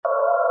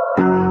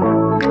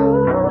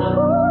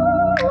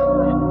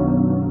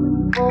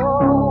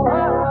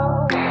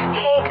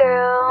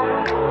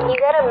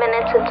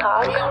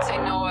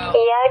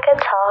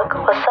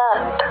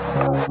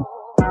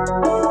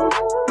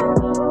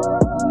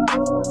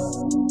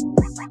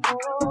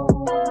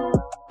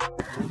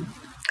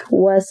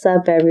What's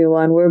up,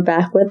 everyone? We're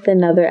back with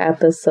another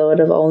episode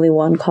of Only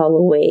One Call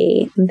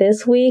Away.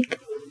 This week,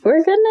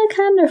 we're gonna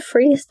kind of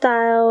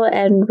freestyle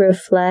and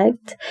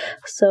reflect.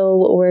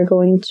 So we're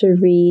going to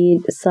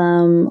read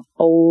some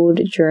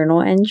old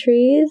journal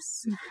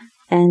entries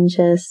and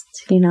just,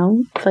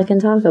 fucking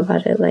talk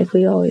about it like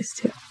we always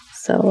do.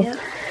 So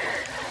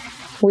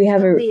we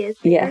have a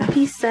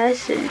therapy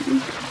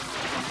session.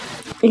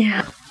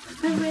 Yeah.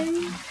 I'm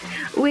ready.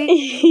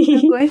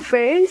 Wait, I'm going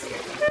first?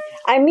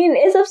 I mean,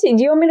 it's up to you.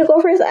 Do you want me to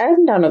go first?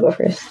 I'm down to go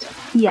first.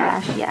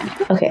 Yeah.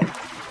 Okay,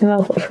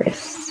 I'll go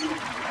first.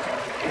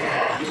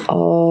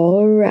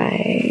 All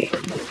right.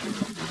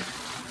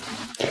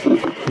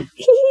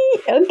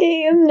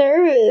 Okay, I'm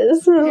nervous.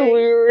 This is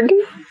weird.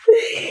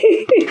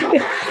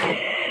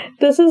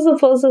 This is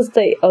supposed to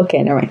stay.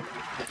 Okay, never mind.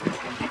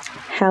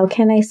 How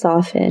can I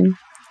soften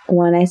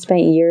when I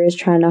spent years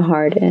trying to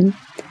harden?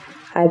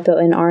 I built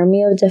an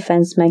army of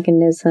defense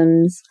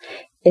mechanisms.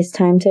 It's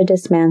time to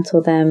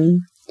dismantle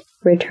them.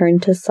 Return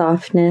to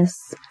softness.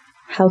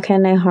 How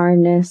can I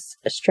harness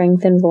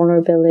strength and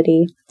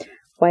vulnerability?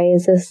 Why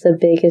is this the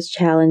biggest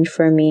challenge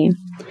for me?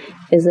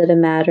 Is it a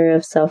matter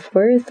of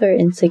self-worth or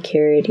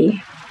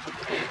insecurity?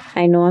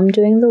 I know I'm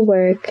doing the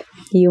work.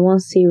 You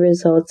won't see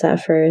results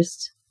at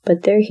first,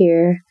 but they're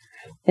here.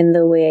 In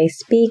the way I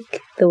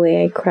speak, the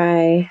way I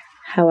cry,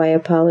 how I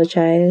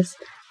apologize.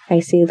 I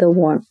see the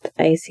warmth.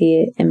 I see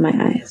it in my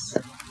eyes.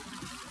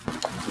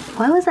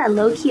 Why was that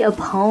low-key a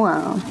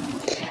poem?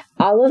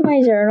 All of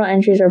my journal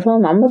entries are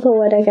poem. I'm a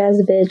poetic ass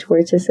bitch.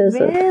 Word to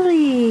sizzle.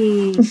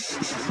 Really? It's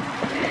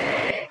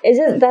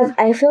just that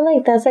I feel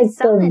like that's like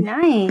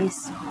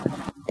nice.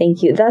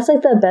 Thank you. That's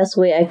like the best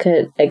way I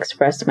could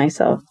express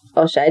myself.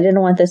 Oh shit, I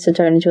didn't want this to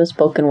turn into a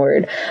spoken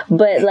word.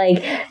 But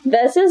like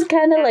that's just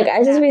kind of like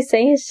I just be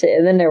saying shit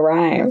and then it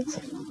rhymes.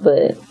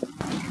 But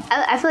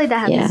I feel like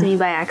that happens to me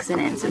by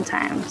accident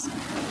sometimes.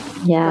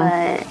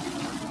 Yeah.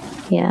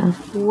 But yeah.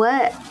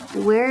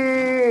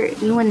 Where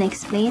you want to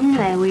explain it?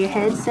 Like where your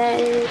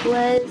headset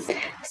was?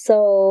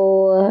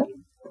 So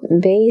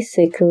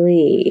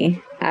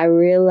basically, I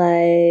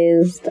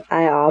realized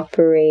I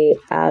operate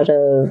out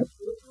of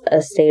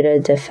a state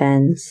of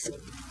defense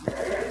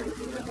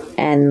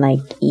and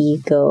like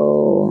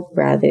ego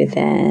rather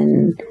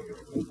than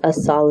a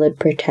solid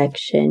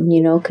protection,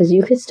 because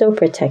you could still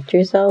protect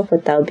yourself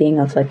without being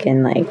a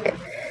fucking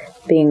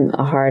being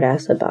a hard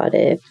ass about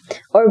it,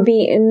 or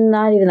being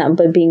not even that,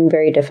 but being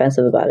very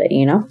defensive about it,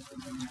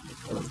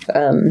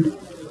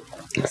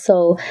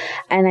 So,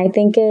 and I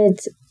think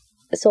it's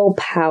so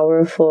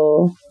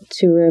powerful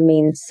to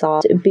remain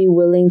soft, be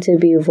willing to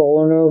be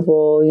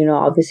vulnerable,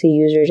 obviously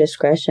use your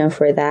discretion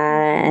for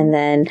that. And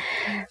then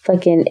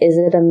fucking, is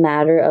it a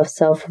matter of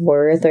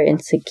self-worth or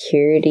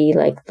insecurity?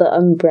 Like the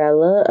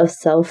umbrella of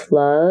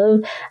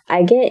self-love,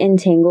 I get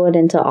entangled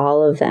into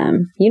all of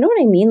them. You know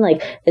what I mean?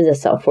 Like, is it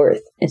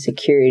self-worth,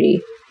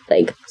 insecurity,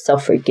 like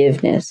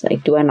self-forgiveness?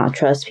 Like, do I not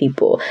trust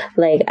people?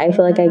 Like, I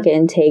feel like I get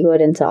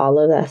entangled into all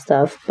of that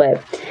stuff,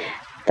 but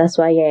that's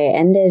why I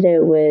ended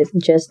it with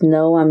just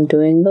know I'm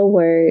doing the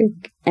work,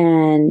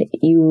 and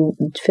you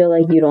feel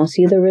like you don't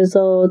see the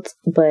results,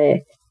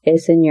 but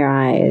it's in your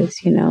eyes,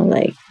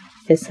 like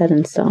it's set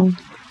in stone.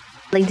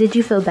 Like, did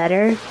you feel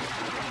better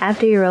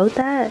after you wrote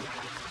that?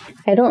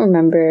 I don't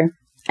remember.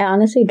 I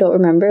honestly don't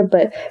remember,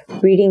 but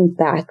reading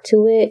back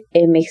to it,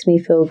 it makes me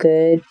feel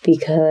good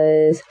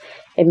because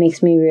it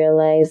makes me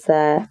realize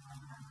that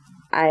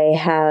I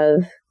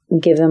have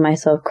given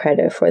myself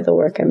credit for the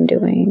work I'm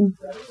doing,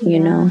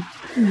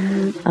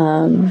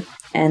 Mm-hmm.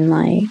 And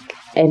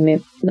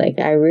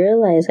I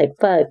realized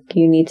fuck,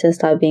 you need to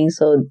stop being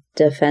so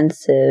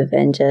defensive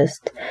and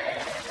just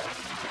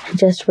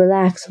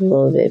relax a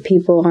little bit.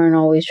 People aren't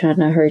always trying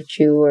to hurt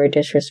you or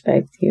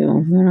disrespect you,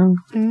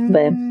 Mm-hmm.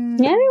 But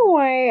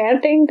anyway, I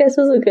think this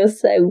was a good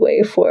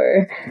segue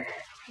for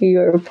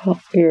your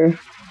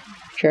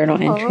journal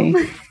entry.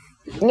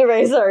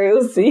 Right, sorry,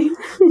 we'll see.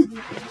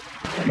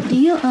 Do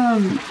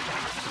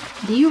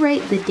you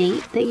write the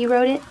date that you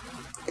wrote it?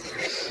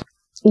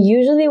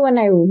 Usually when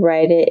I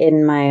write it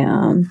in my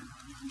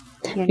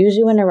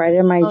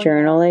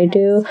journal, I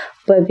do.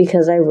 But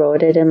because I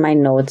wrote it in my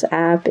notes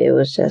app, it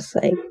was just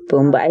like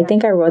boom. But I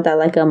think I wrote that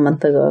like a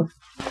month ago.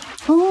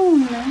 Oh,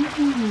 nice.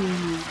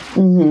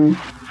 Mm-hmm.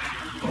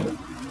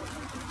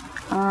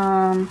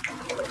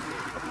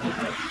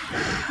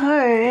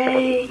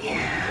 Alright.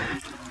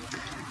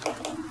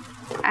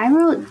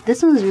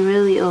 This one's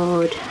really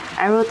old.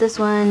 I wrote this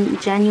one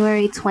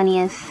January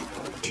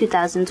 20th,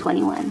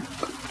 2021.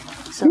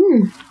 So,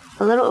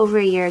 a little over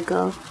a year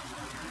ago.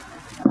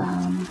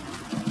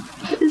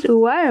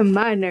 Why am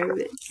I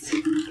nervous?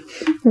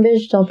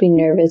 Bitch, don't be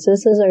nervous.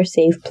 This is our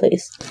safe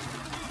place.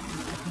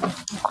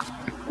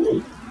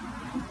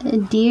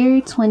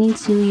 Dear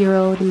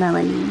 22-year-old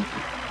Melanie.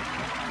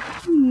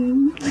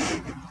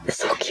 It's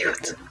so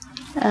cute.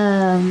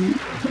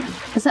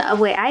 So,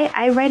 wait,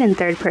 I write in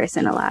third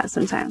person a lot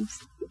sometimes.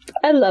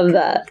 I love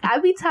that.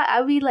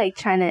 I'll be like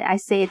trying to, I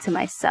say it to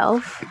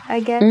myself, I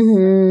guess.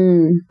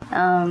 Mm-hmm.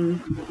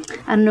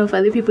 I'm I don't know if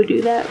other people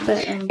do that,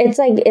 but it's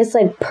like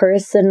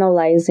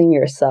personalizing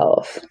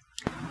yourself.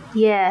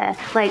 Yeah,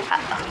 like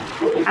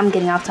I'm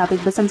getting off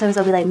topic, but sometimes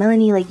I'll be like,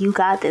 Melanie, like you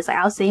got this. Like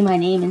I'll say my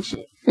name and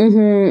shit.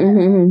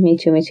 Me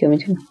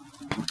too.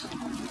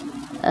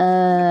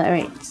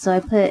 Alright, so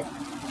I put,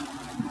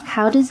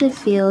 how does it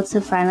feel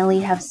to finally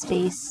have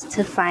space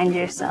to find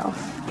yourself?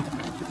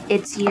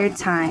 It's your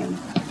time.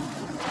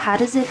 How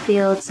does it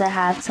feel to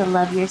have to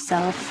love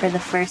yourself for the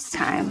first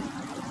time?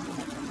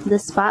 The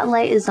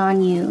spotlight is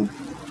on you.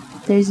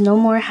 There's no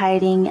more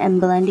hiding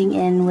and blending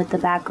in with the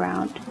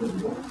background.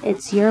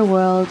 It's your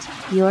world,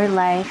 your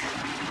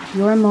life,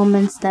 your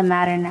moments that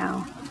matter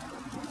now.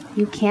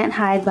 You can't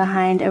hide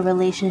behind a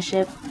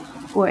relationship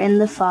or in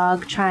the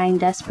fog trying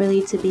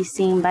desperately to be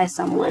seen by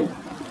someone.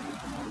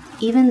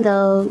 Even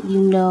though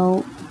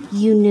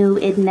you knew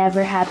it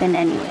never happened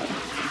anyway.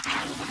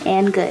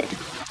 And good.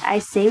 I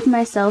saved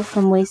myself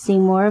from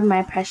wasting more of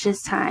my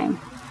precious time.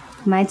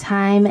 My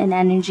time and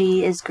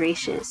energy is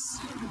gracious.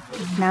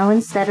 Now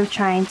instead of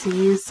trying to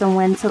use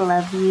someone to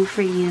love you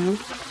for you,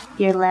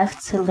 you're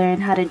left to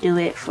learn how to do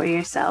it for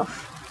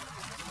yourself.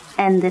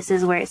 And this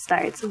is where it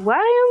starts. Why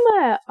am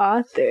I an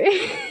author?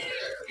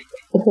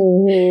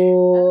 Oh,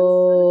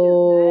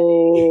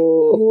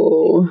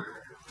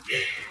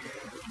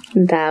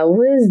 that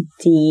was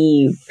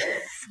deep.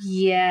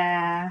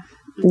 Yeah.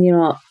 You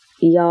know,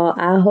 y'all,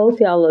 I hope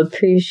y'all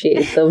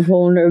appreciate the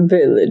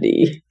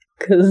vulnerability,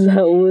 because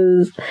that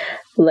was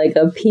like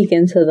a peek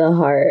into the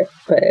heart,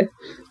 but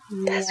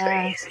that's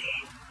crazy.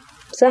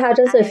 So how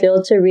does it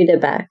feel to read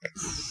it back?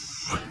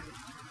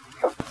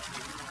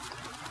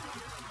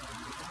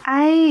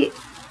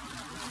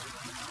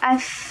 I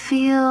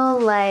feel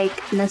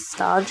like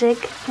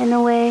nostalgic in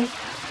a way,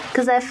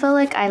 because I feel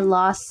like I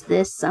lost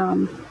this, I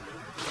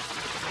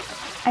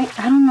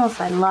don't know if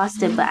I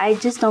lost it, but I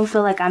just don't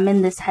feel like I'm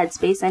in this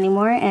headspace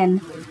anymore,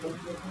 and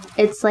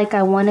it's like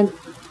I want to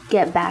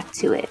get back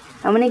to it.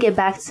 I want to get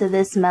back to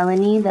this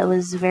Melanie that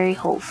was very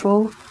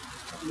hopeful,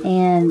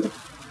 and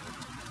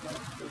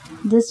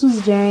this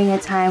was during a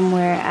time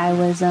where I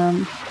was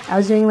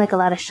doing like a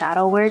lot of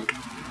shadow work,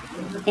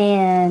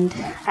 and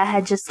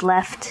I just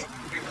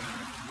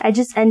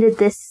ended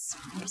this,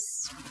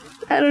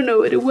 I don't know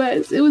what it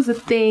was. It was a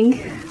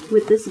thing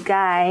with this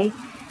guy,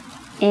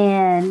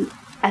 and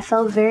I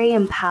felt very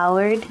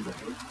empowered,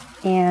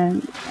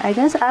 and I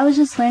guess I was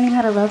just learning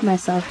how to love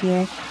myself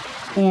here,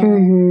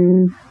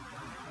 and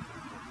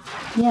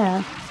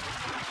yeah.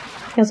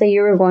 I was like,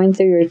 you were going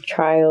through your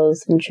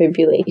trials and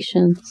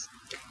tribulations.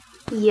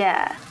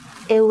 Yeah,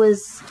 it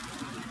was.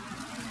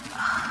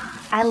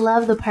 I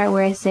love the part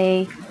where I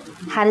say,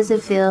 how does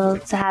it feel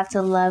to have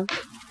to love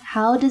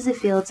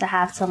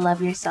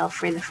yourself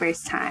for the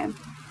first time?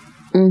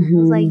 I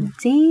was like,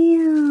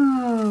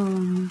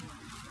 damn.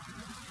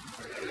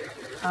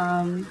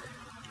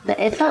 But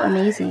it felt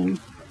amazing.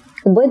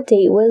 What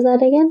date was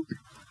that again?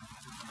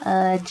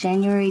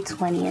 January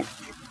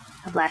 20th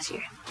of last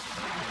year.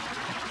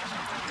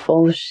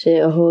 Oh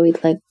shit,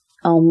 like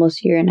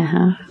almost year and a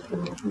half.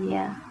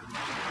 Yeah.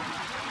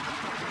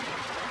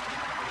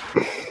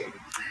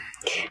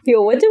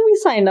 Yo, what did we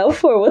sign up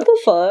for? What the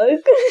fuck?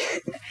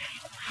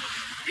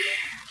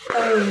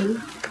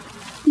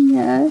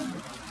 Yeah.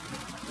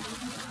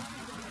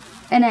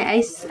 And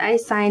I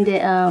signed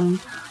it,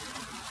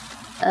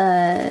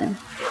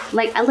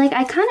 like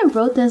I kind of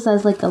wrote this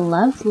as like a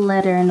love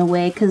letter in a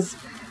way, because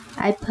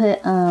I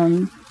put,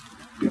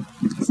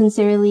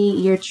 sincerely,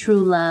 your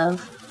true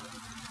love.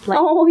 Like,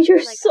 oh, you're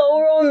like,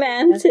 so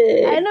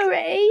romantic. I know,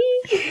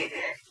 right?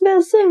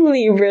 That's some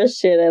Libra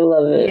shit. I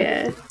love it.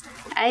 Yeah.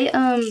 I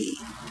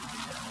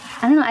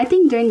don't know. I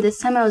think during this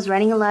time I was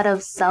writing a lot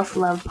of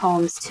self-love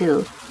poems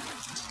too.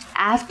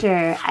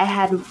 After I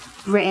had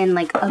written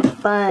like a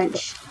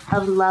bunch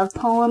of love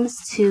poems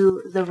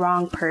to the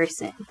wrong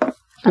person.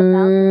 About the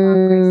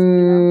wrong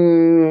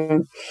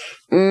person,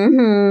 you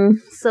know?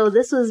 So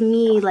this was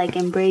me like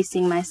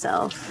embracing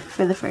myself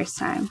for the first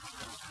time.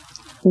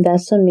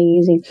 That's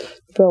amazing.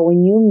 Bro,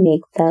 when you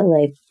make that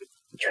like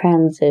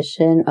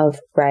transition of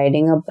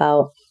writing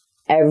about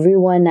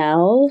everyone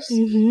else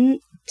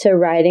to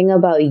writing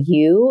about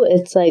you,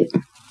 it's like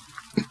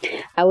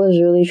I was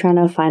really trying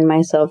to find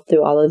myself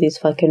through all of these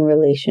fucking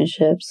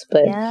relationships,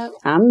 but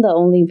I'm the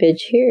only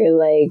bitch here.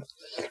 Like,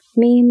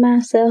 me,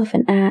 myself,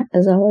 and I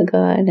is all I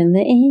got in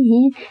the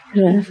end.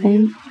 You know what I'm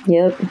saying?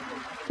 Yep.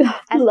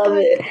 I love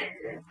it.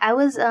 I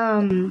was,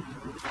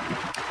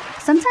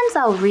 sometimes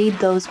I'll read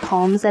those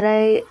poems that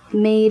I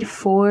made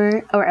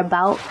for or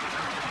about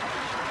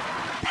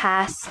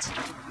past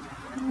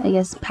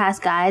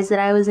guys that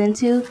I was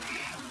into,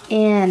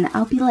 and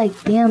I'll be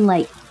like, damn,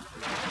 like,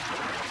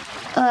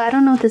 I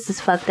don't know if this is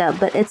fucked up,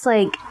 but it's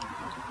like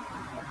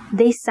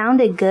they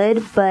sounded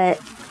good, but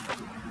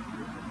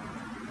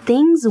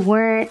things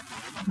weren't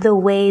the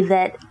way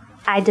that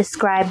I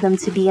described them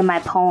to be in my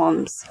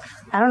poems.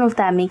 I don't know if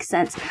that makes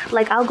sense.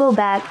 Like, I'll go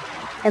back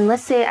and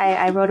let's say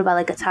I wrote about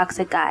like a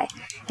toxic guy,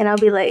 and I'll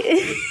be like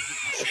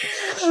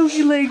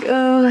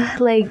oh,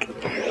 like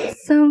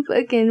some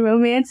fucking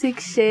romantic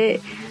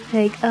shit,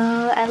 like,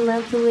 oh, I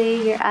love the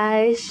way your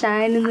eyes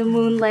shine in the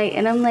moonlight.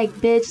 And I'm like,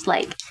 bitch,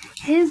 like,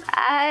 his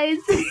eyes.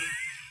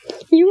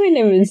 You ain't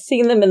even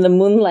seen them in the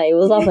moonlight. It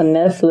was off of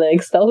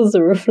Netflix. That was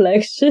a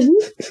reflection.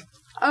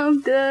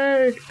 I'm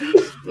dead.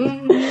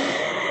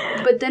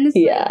 But then it's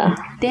like,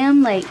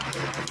 damn, like,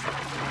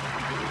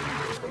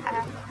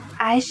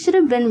 I should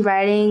have been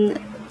writing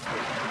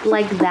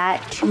like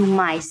that to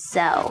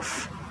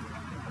myself,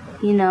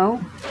 you know?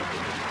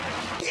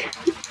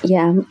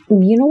 Yeah.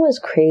 You know what's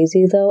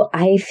crazy, though?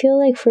 I feel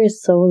like for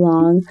so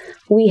long,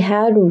 we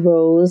had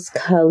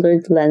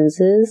rose-colored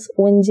lenses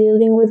when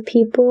dealing with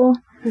people.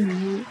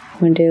 Mm-hmm.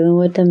 When dealing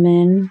with the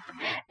men.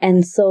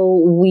 And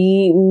so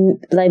we,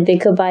 like, they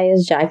could buy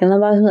us Jack in the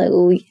Box. I'm like,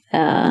 oh,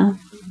 yeah.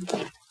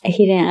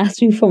 He didn't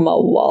ask me for my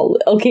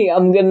wallet. Okay,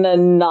 I'm gonna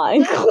not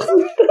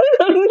include.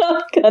 I'm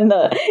not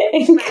gonna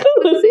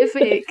include.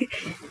 Specific.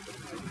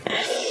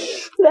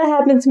 That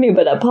happened to me,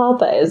 but at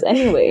Popeyes.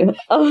 Anyway.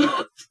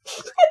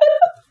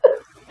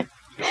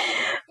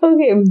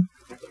 Okay,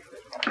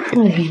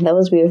 that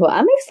was beautiful.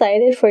 I'm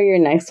excited for your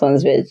next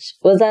ones, bitch.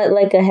 Was that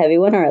like a heavy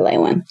one or a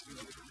light one?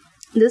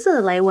 This is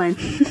a light one.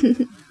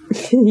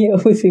 You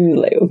always seem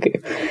light. Okay.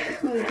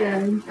 Oh,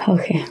 God.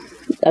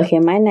 Okay,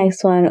 my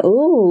next one.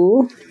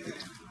 Ooh.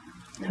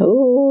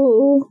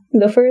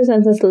 The first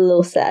sentence is a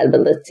little sad,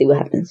 but let's see what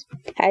happens.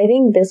 I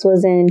think this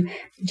was in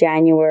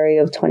January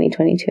of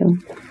 2022.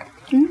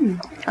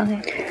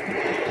 Okay.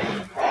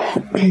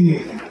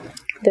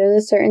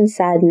 There's a certain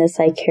sadness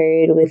I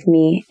carried with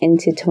me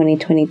into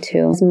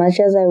 2022. As much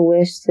as I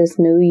wish this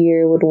new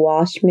year would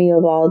wash me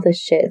of all the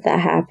shit that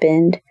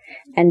happened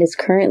and is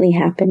currently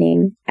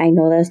happening, I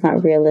know that's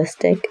not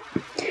realistic.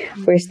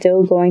 We're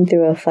still going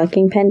through a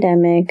fucking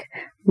pandemic.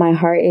 My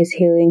heart is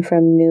healing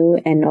from new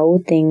and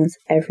old things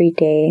every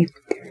day,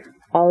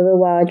 all the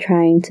while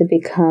trying to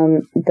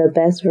become the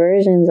best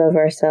versions of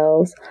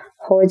ourselves,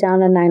 hold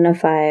down a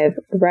 9-to-5,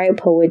 write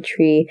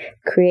poetry,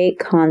 create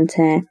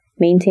content,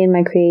 maintain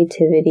my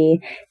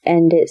creativity,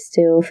 and it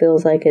still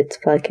feels like it's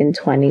fucking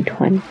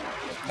 2020.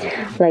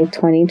 Like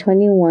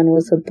 2021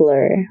 was a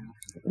blur.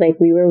 Like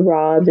we were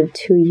robbed of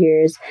 2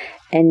 years,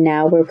 and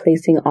now we're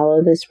placing all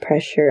of this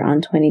pressure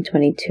on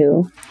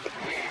 2022.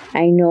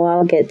 I know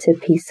I'll get to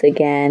peace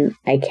again.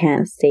 I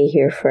can't stay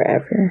here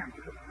forever.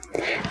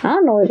 I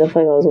don't know what the fuck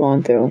I was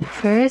going through.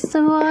 First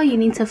of all, you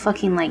need to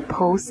fucking like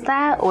post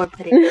that or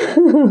put it.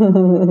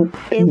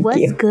 It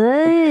was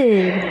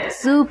good.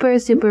 Super,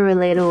 super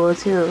relatable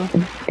too.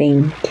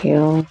 Thank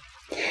you.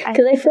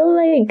 Because I feel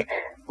like...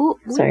 Ooh,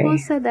 we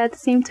both said that at the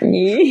same time.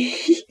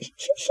 We've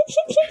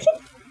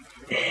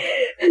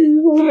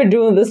been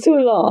doing this too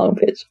long,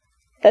 bitch.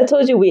 I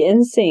told you we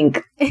in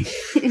sync.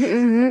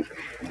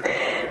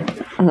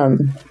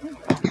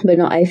 But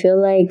no, I feel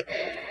like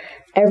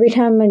every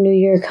time a new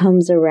year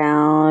comes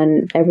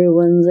around,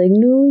 everyone's like,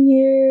 New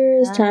Year,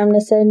 it's time to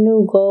set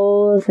new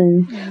goals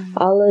and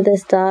all of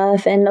this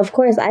stuff. And of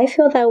course, I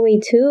feel that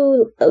way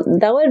too.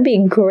 That would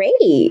be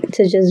great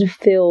to just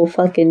feel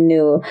fucking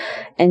new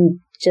and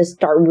just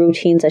start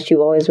routines that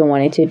you've always been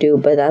wanting to do.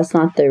 But that's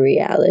not the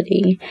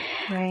reality.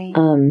 Right.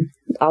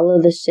 All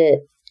of the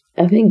shit.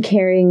 I've been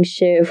carrying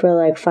shit for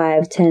like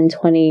 5, 10,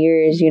 20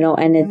 years, you know,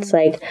 and it's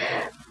like,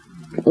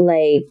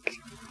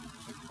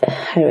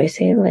 how do I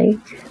say it? Like,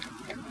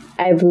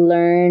 I've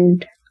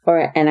learned,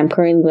 and I'm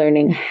currently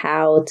learning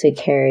how to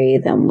carry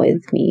them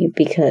with me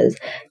because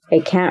I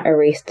can't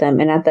erase them.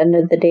 And at the end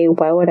of the day,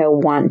 why would I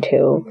want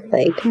to?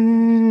 Like,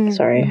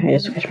 sorry, I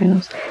just scratched my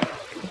nose.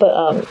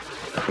 But,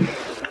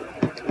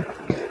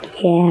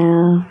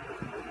 yeah.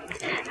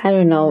 I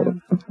don't know.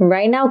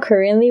 Right now,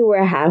 currently,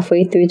 we're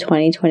halfway through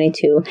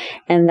 2022,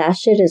 and that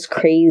shit is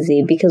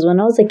crazy because when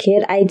I was a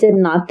kid, I did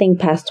not think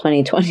past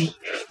 2020.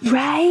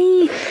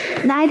 Right?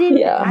 No, I didn't.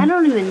 Yeah. I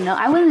don't even know.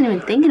 I wasn't even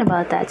thinking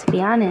about that, to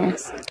be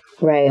honest.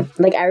 Right.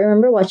 Like, I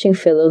remember watching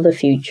Phil of the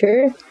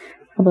Future.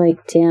 I'm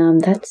like, damn,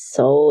 that's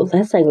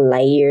like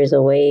light years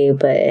away,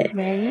 but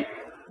right?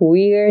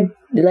 we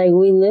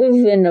live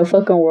in a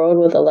fucking world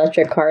with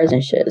electric cars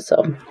and shit,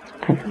 so...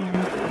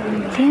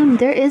 Damn,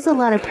 there is a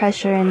lot of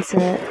pressure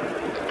into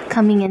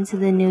coming into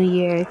the new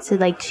year to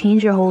like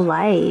change your whole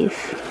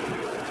life.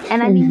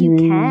 And I mean, you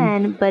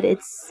can, but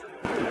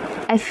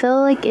I feel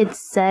like it's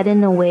said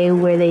in a way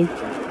where they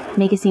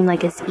make it seem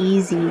like it's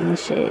easy and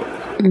shit.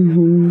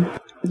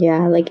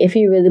 Yeah, like if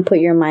you really put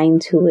your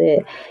mind to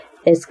it,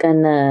 it's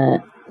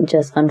gonna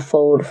just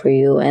unfold for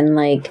you. And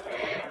like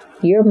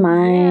your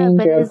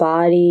mind, your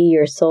body,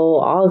 your soul,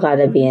 all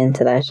gotta be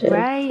into that shit.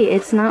 Right,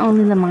 it's not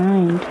only the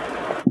mind.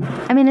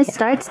 I mean, it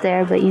starts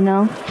there, but you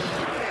know.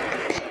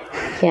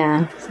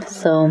 Yeah,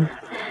 so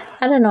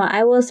I don't know.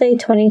 I will say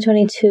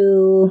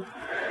 2022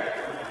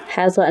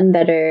 has gotten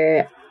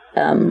better.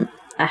 I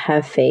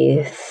have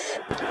faith.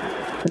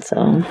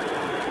 So,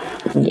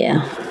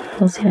 yeah,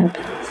 we'll see what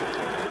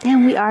happens.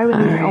 Damn, we are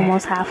really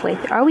almost halfway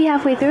through. Are we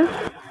halfway through?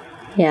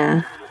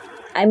 Yeah.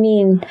 I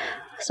mean,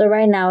 so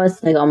right now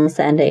it's like almost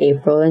the end of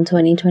April in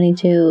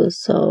 2022,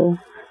 so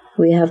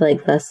we have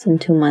like less than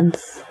 2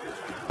 months.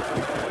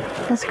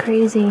 That's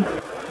crazy.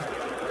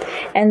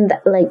 And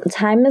like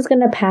time is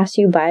gonna pass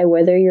you by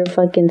whether you're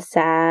fucking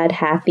sad,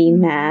 happy,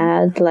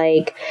 mad.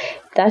 Like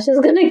that's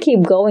just gonna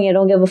keep going. I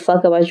don't give a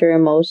fuck about your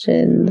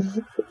emotions.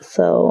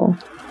 So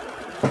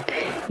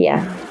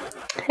yeah.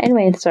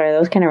 Anyway, sorry, that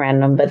was kind of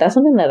random, but that's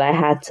something that I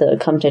had to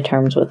come to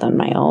terms with on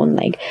my own.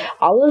 Like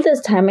all of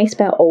this time I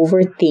spent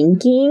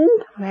overthinking.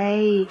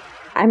 Right.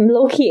 I'm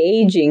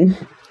low-key aging.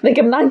 Like,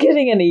 I'm not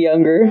getting any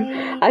younger.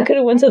 I could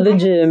have went to the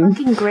gym.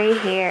 Fucking gray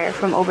hair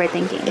from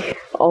overthinking.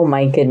 Oh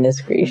my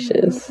goodness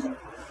gracious.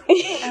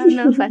 I don't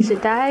know if I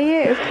should dye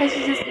it or if I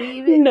should just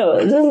leave it.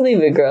 No, just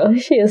leave it, girl.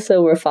 She is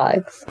silver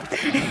fox.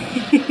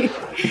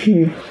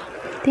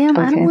 Damn,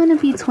 I don't want to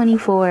be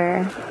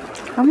 24.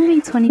 I'm going to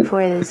be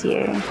 24 this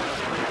year.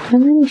 I'm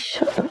gonna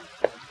shut up.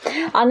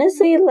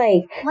 Honestly,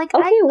 like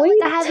okay,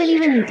 wait. I haven't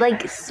even,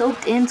 like,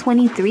 soaked in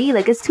 23.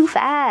 Like, it's too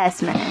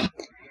fast, man.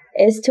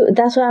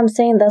 That's what I'm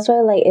saying. That's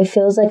why, like, it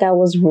feels like I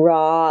was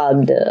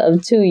robbed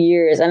of 2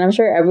 years. And I'm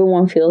sure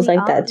everyone feels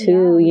like that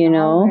too, you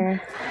know?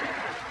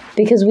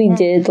 Because we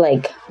did,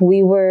 like,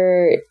 we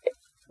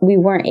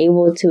weren't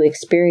able to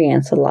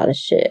experience a lot of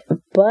shit.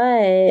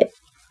 But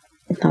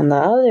on the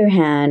other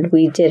hand,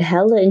 we did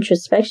hella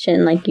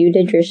introspection. Like, you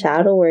did your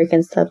shadow work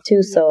and stuff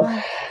too. So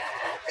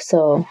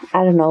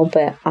I don't know,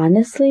 but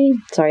honestly,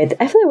 sorry, I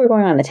feel like we're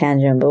going on a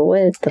tangent, but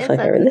what the fuck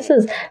ever. This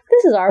is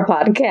our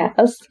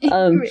podcast.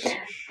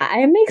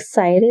 I'm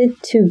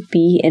excited to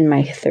be in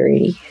my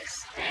 30s.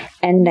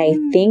 And I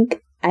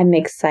think I'm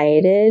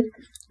excited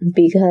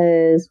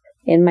because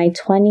in my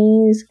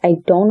 20s, I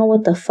don't know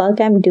what the fuck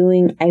I'm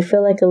doing. I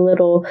feel like a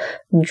little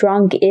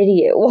drunk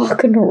idiot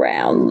walking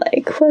around.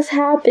 Like, what's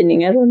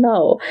happening? I don't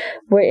know.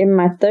 Where in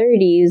my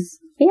 30s,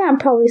 yeah, I'm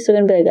probably still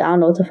gonna be like, I don't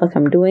know what the fuck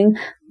I'm doing,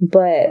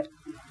 but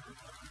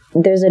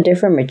there's a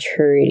different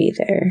maturity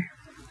there.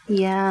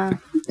 Yeah.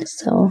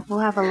 So we'll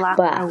have a lot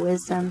more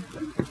wisdom.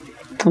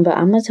 But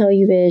I'm gonna tell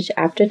you, bitch,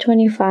 after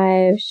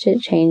 25,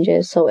 shit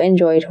changes. So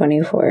enjoy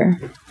 24.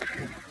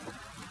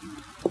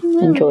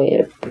 Enjoy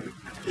it.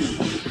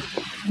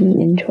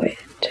 Enjoy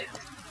it.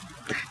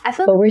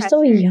 But we're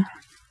still young.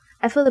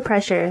 I feel the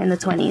pressure in the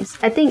 20s.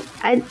 I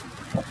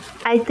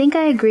think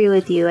I agree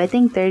with you. I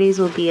think 30s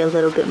will be a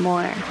little bit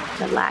more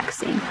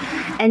relaxing.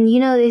 And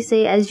you know, they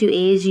say as you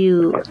age,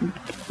 you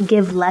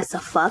give less a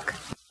fuck.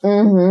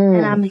 Mm-hmm.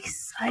 And I'm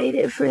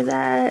excited for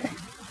that.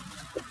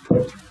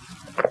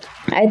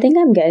 I think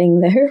I'm getting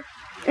there.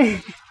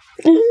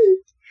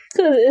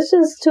 Because it's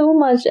just too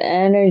much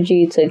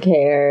energy to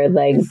care.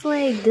 Like, it's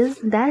like,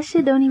 that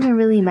shit don't even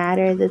really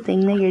matter, the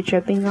thing that you're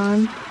tripping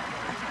on.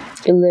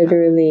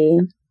 Literally.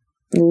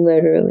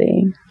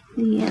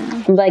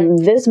 Yeah. Like,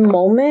 this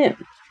moment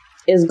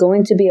is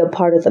going to be a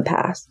part of the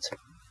past.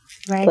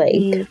 Right.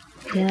 Like,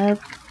 yep.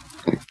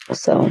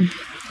 So,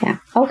 yeah.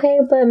 Okay,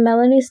 but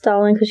Melanie's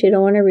stalling because she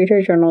don't want to read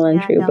her journal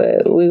entry,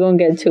 but we're going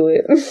to get to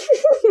it.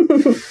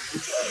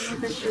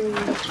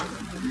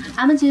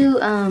 I'm going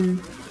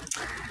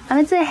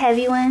to do a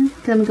heavy one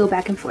because I'm going to go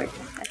back and forth,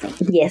 I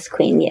think. Yes,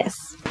 queen,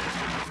 yes.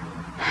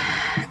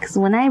 Because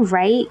when I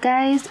write,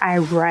 guys, I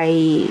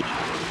write.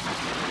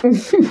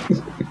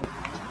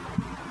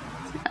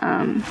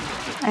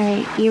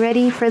 Alright, you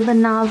ready for the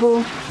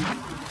novel?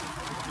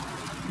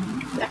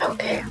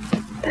 Okay,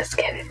 let's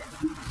get it.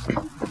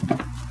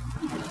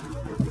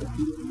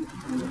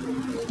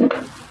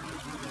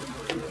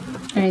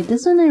 Alright,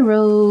 this one I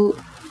wrote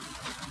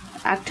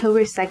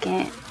October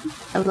 2nd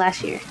of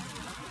last year.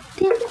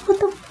 Damn, what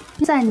the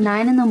f*** is at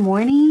 9 in the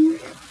morning?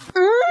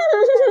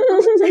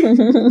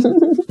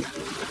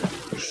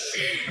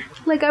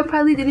 Like, I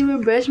probably didn't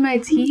even brush my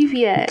teeth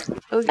yet.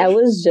 Okay. I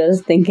was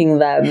just thinking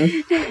that.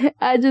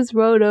 I just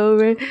rolled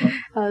over.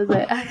 I was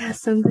like, I got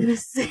something to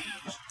say.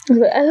 I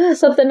got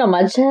something on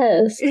my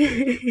chest.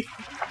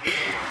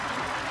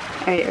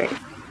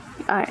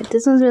 Alright,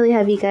 this one's really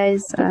heavy,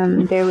 guys.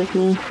 Bear with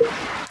me.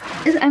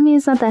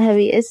 It's not that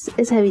heavy.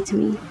 It's heavy to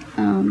me.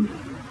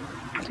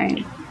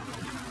 Alright.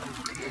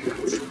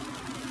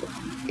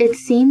 It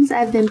seems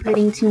I've been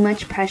putting too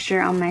much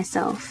pressure on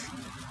myself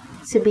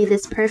to be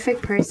this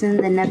perfect person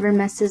that never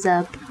messes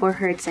up or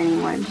hurts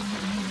anyone.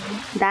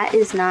 That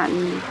is not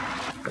me.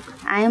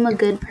 I am a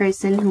good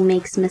person who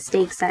makes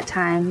mistakes at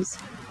times,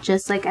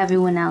 just like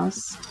everyone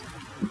else.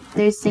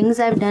 There's things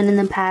I've done in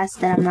the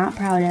past that I'm not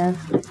proud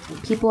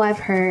of, people I've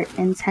hurt,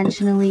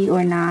 intentionally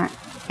or not.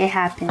 It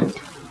happened.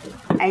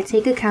 I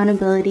take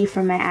accountability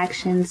for my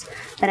actions,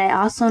 but I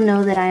also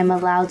know that I am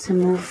allowed to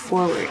move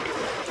forward.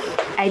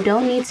 I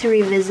don't need to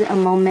revisit a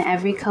moment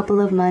every couple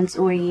of months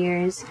or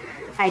years.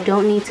 I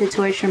don't need to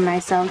torture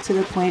myself to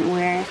the point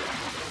where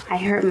I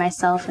hurt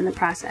myself in the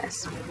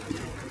process.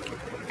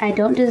 I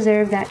don't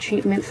deserve that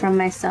treatment from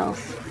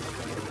myself.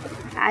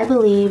 I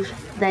believe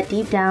that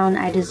deep down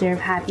I deserve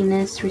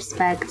happiness,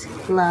 respect,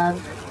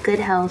 love, good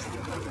health,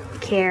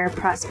 care,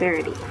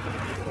 prosperity.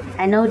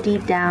 I know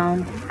deep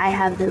down I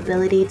have the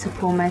ability to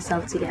pull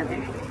myself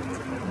together.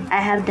 I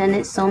have done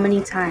it so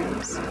many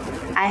times.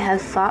 I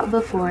have fought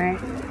before,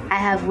 I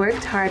have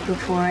worked hard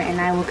before, and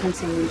I will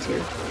continue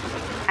to.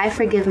 I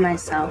forgive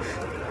myself.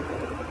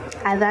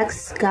 I've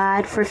asked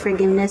God for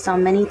forgiveness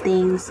on many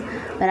things,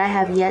 but I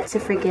have yet to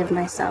forgive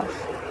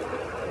myself.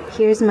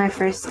 Here's my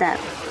first step.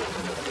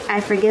 I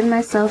forgive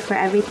myself for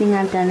everything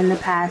I've done in the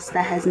past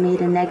that has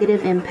made a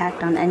negative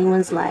impact on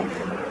anyone's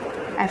life.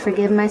 I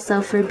forgive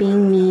myself for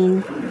being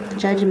mean,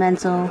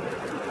 judgmental,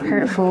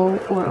 hurtful,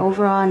 or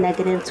overall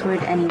negative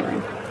toward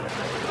anyone.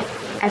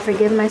 I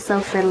forgive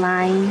myself for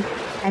lying.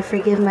 I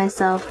forgive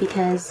myself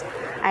because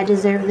I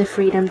deserve the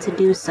freedom to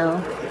do so.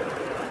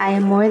 I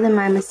am more than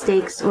my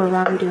mistakes or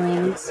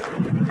wrongdoings.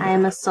 I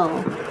am a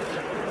soul.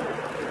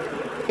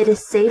 It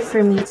is safe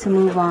for me to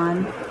move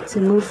on, to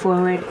move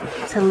forward,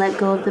 to let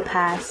go of the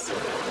past,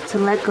 to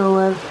let go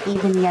of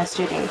even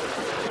yesterday.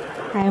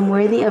 I am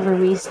worthy of a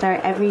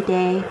restart every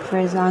day for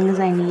as long as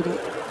I need it.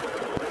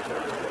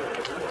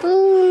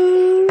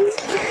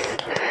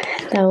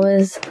 That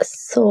was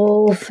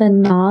so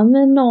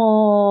phenomenal.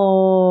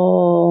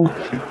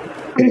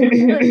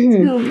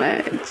 Too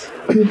much.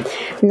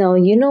 No,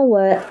 you know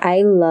what?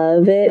 I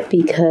love it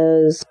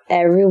because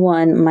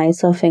everyone,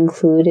 myself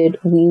included,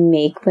 we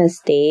make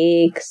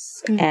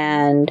mistakes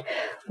and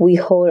we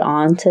hold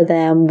on to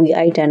them. We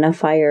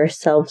identify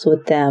ourselves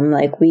with them.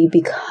 Like, we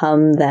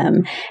become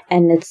them.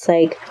 And it's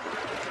like,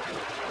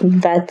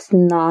 that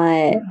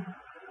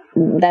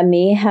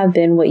may have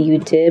been what you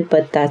did,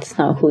 but that's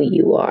not who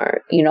you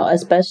are. You know,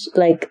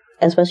 especially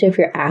if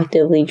you're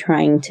actively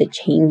trying to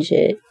change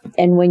it.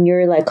 And when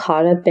you're like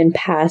caught up in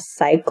past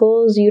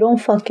cycles, you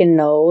don't fucking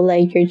know.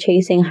 Like, you're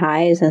chasing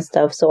highs and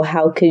stuff. So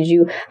how could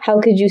you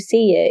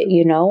see it,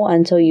 you know,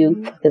 until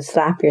you fucking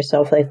slap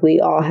yourself, like we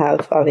all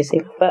have,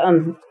 obviously. But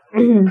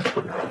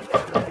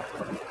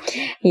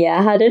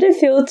yeah, how did it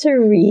feel to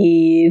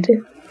read?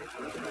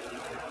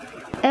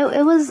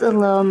 It was a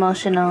little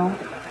emotional,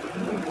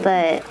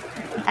 but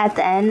at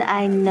the end,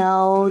 I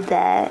know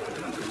that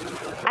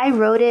I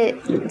wrote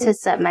it to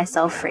set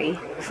myself free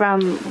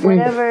from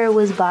whatever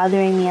was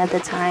bothering me at the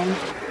time.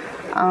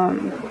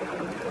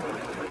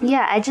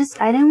 Yeah, I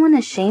didn't want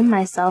to shame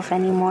myself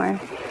anymore.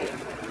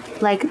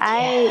 Like,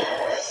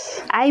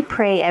 I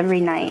pray every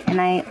night, and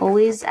I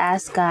always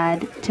ask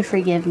God to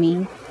forgive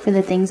me for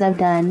the things I've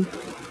done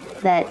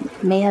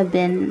that may have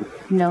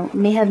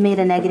made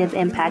a negative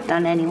impact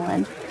on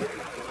anyone.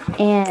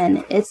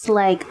 And it's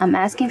like I'm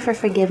asking for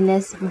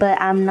forgiveness,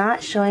 but I'm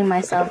not showing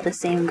myself the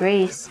same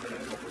grace.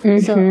 So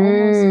it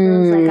almost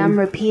feels like I'm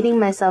repeating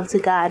myself to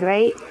God,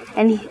 right?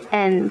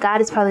 And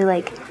God is probably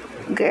like,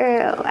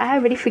 girl, I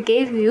already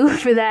forgave you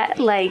for that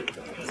like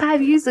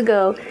 5 years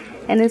ago.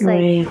 And it's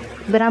like,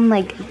 but I'm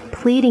like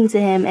pleading to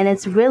him, and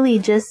it's really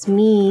just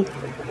me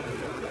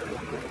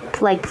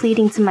like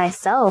pleading to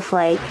myself,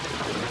 like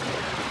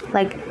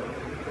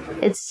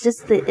it's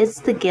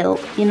the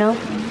guilt, you know?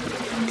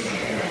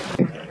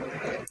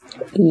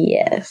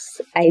 Yes,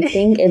 I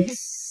think it's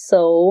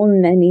so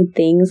many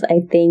things.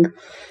 I think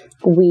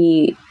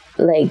we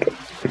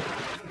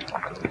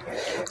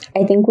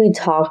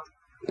talk,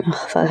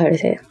 how to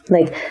say it?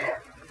 Like,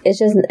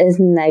 it's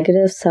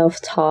negative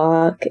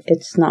self-talk.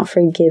 It's not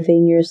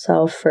forgiving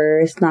yourself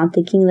first, not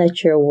thinking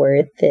that you're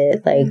worth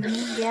it. Like,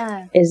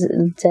 it's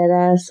dead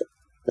ass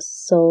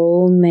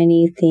so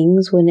many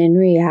things, when in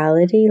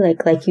reality,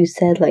 like you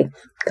said, like,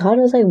 God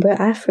was like, bro,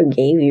 I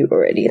forgave you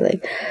already.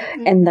 Like,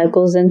 and that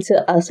goes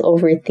into us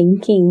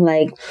overthinking,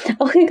 like,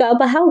 okay, God,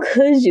 but how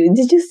could you?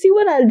 Did you see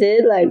what I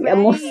did? Like, right.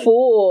 I'm a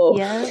fool.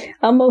 Yeah.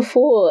 I'm a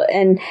fool.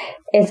 And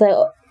it's like,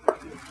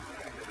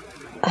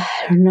 I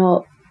don't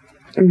know.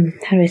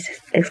 How do I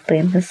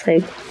explain this?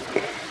 Like,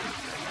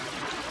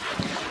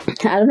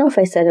 I don't know if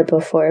I said it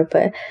before,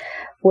 but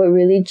what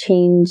really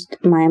changed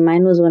my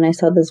mind was when I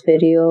saw this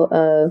video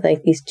of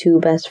like these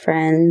two best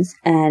friends,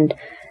 and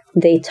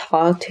they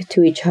talked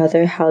to each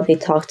other how they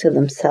talk to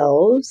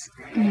themselves.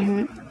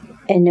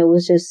 And it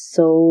was just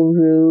so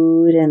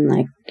rude and,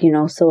 like, you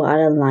know, so out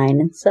of line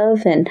and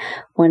stuff. And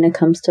when it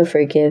comes to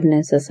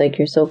forgiveness, it's like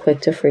you're so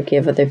quick to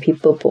forgive other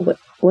people, but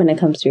when it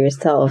comes to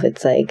yourself,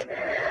 it's like,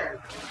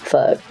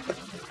 fuck,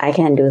 I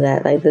can't do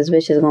that. Like, this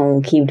bitch is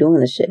gonna keep doing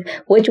this shit,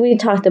 which we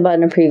talked about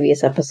in a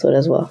previous episode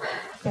as well.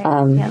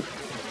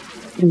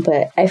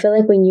 But I feel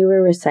like when you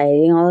were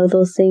reciting all of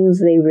those things,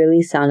 they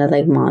really sounded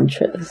like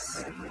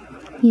mantras.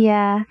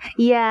 Yeah.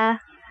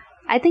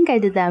 I think I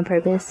did that on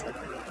purpose.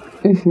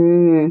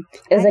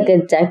 It's like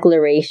a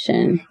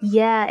declaration.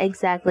 Yeah,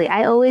 exactly.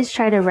 I always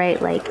try to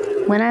write, like,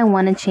 when I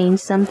want to change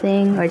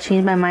something or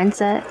change my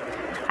mindset,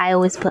 I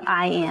always put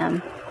I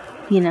am,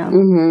 you know.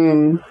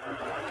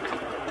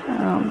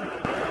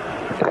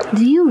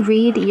 Do you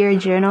read your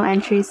journal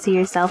entries to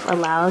yourself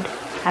aloud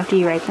after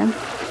you write them?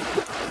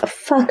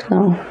 Fuck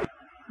no.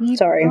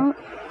 Sorry. Don't?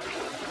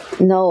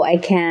 No, I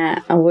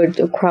can't. I would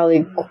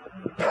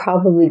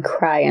probably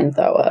cry and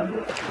throw up.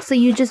 So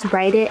you just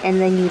write it and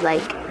then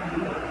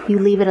you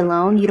leave it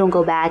alone? You don't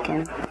go back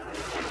and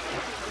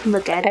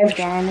look at it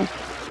again?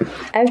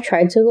 I've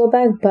tried to go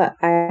back, but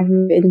I've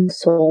written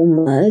so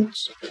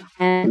much,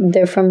 and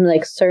they're from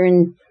like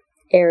certain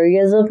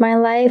areas of my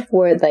life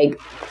where, like,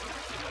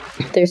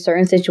 there's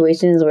certain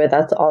situations where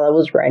that's all I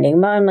was writing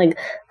about. I'm like,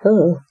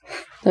 oh,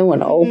 I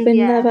want to open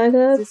that back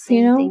up, it's the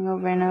same thing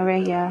over and over.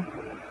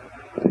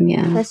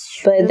 Yeah, that's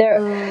true. But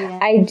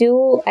I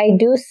do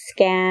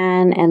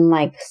scan and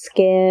like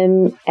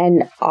skim,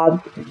 and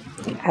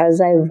as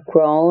I've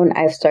grown,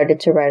 I've started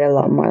to write a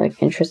lot more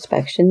like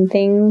introspection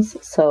things.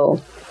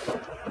 So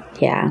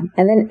yeah,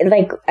 and then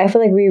like I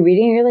feel like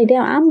rereading, you're like,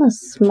 damn, I'm a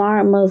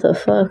smart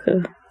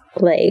motherfucker.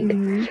 Like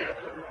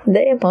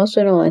the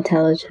emotional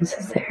intelligence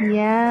is there.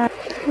 Yeah.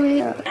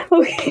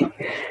 Okay.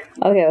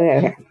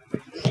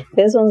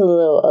 This one's a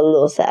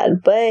little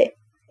sad, but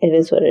it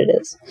is what it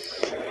is.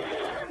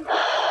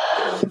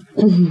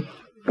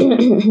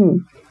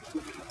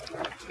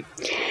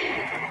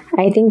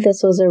 I think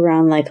this was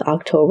around like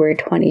October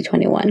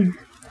 2021.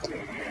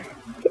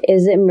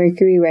 Is it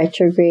Mercury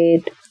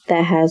retrograde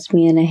that has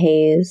me in a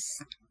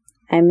haze?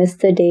 I miss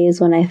the days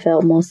when I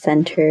felt most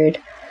centered.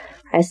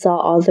 I saw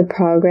all the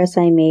progress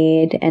I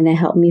made and it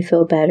helped me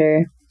feel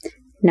better.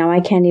 Now I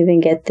can't even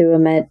get through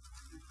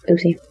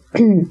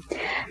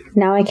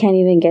Now I can't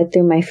even get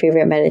through my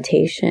favorite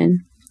meditation.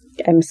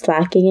 I'm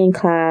slacking in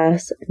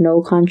class,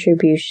 no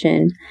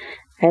contribution.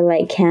 I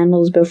light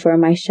candles before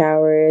my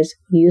showers.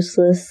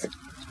 Useless.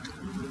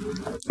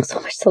 So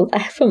much to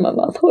laugh in my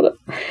mouth. Hold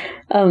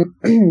up.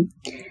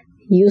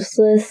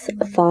 Useless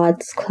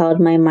thoughts cloud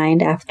my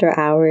mind after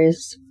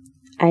hours.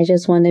 I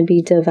just want to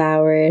be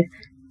devoured,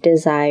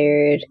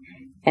 desired,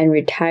 and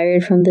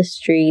retired from the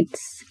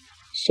streets.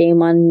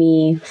 Shame on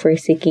me for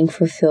seeking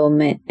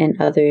fulfillment in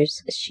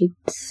others'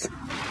 sheets.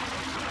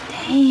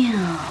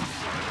 Damn.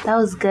 That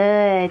was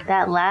good.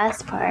 That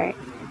last part.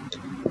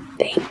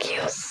 Thank you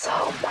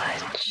so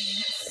much.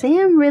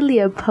 Sam really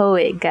a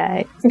poet,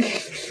 guys.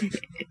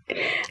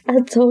 I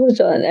told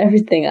you on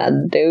everything I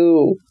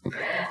do.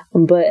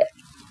 But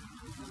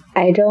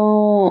I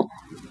don't...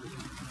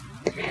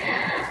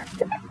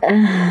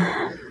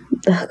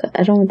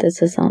 I don't want this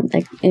to sound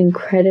like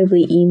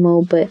incredibly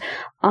emo, but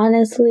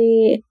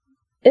honestly,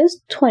 it's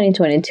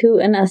 2022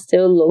 and I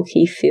still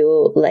low-key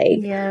feel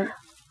like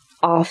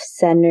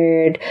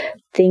off-centered.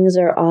 Things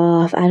are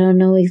off. I don't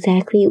know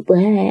exactly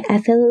what. I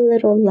feel a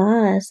little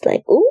lost.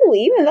 Like, ooh,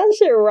 even that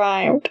shit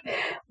rhymed.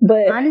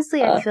 But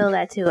honestly, I feel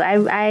that too.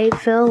 I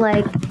feel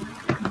like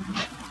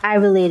I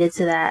related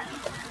to that.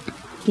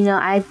 You know,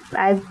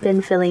 I've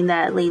been feeling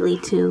that lately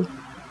too.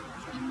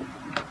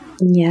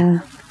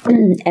 Yeah.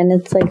 And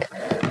it's like,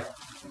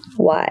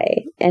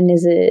 why? And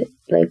is it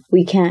like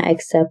we can't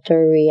accept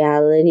our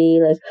reality?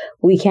 Like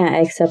we can't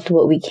accept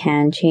what we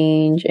can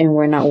change and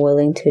we're not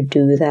willing to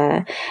do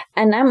that.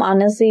 And I'm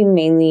honestly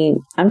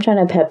I'm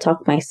trying to pep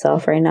talk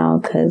myself right now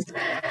because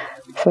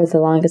for the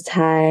longest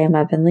time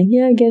I've been like,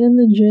 yeah, get in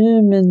the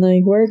gym and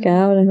like work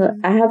out.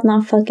 And I have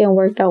not fucking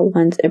worked out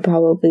once in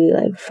probably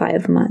like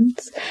 5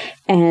 months.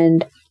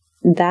 And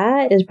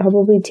that is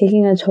probably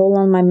taking a toll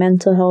on my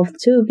mental health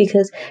too,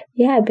 because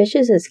yeah,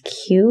 bitches is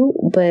cute,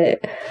 but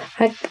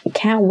I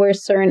can't wear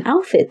certain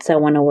outfits I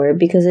want to wear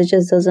because it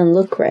just doesn't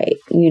look right,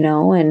 you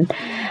know. And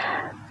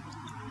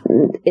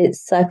it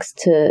sucks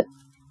to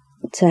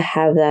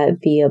have that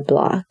be a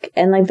block.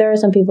 And like there are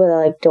some people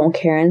that like don't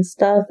care and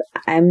stuff.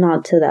 I'm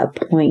not to that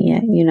point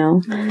yet, you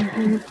know.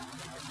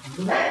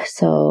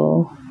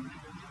 So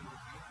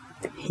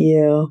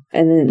yeah,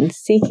 and then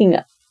seeking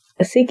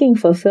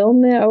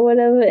fulfillment or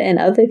whatever in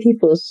other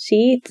people's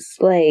sheets,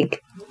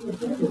 like I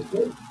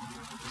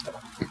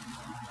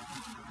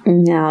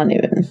don't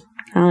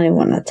even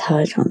want to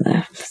touch on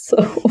that. So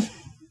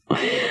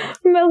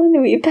Melanie,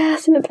 we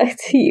passing it back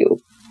to you.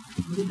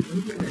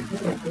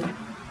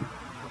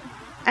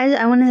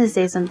 I wanted to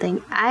say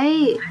something.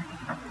 I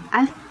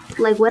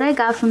like what I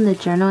got from the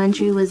journal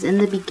entry was in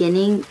the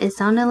beginning, it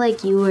sounded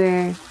like you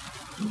were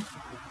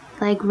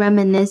like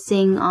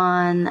reminiscing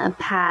on a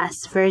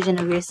past version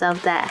of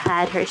yourself that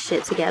had her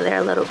shit together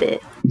a little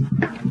bit.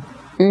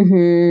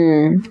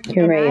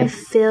 You're right. I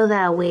feel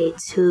that way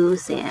too,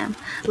 Sam.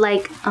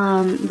 Like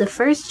the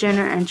first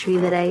journal entry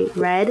that I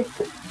read,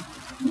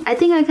 I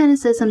think I kind of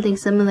said something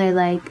similar,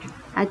 like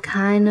I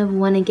kind of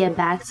want to get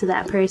back to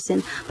that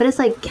person, but it's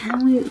like,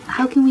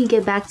 how can we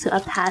get back to a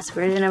past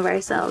version of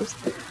ourselves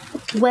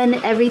when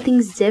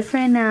everything's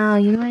different now?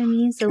 You know what I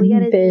mean? So we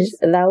gotta. Bitch,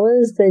 that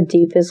was the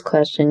deepest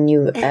question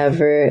you've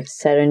ever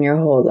said in your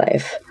whole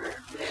life.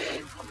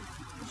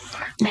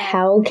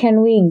 How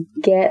can we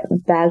get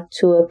back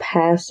to a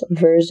past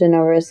version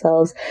of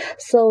ourselves?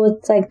 So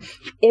it's like,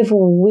 if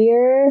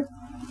we're,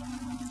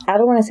 I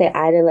don't want to say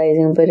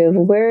idolizing, but if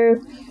we're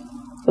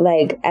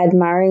like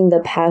admiring the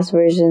past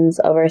versions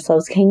of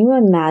ourselves, can you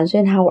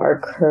imagine how our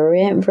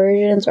current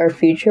versions or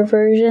future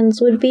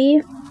versions would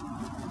be?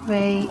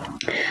 Right.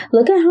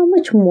 Look at how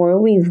much more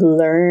we've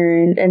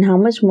learned and how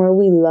much more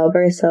we love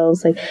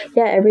ourselves. Like,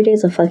 yeah, every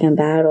day's a fucking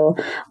battle,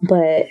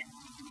 but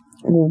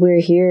we're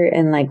here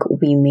and like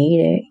we made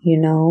it, you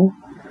know?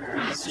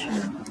 That's true.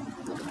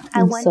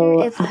 I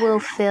wonder if we'll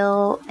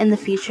feel in the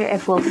future,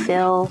 if we'll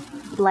feel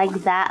like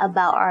that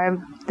about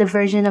the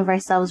version of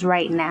ourselves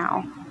right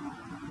now.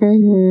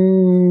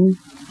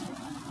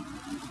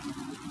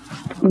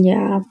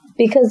 Yeah,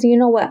 Because you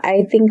know what?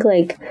 I think,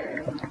 like,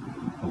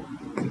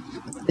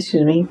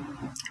 excuse me,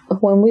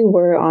 when we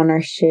were on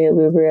our shit,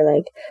 we were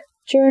like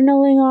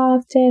journaling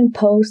often,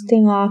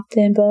 posting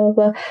often, blah,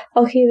 blah,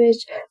 blah. Okay,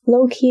 bitch,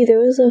 low key, there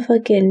was a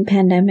fucking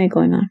pandemic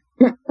going on.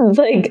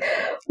 Like,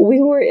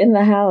 we were in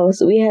the house.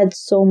 We had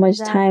so much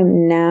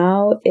time.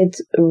 Now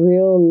it's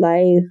real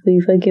life. We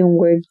fucking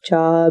work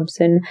jobs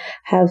and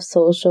have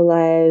social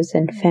lives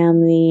and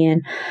family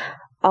and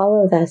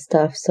all of that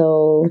stuff.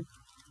 So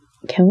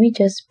can we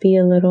just be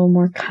a little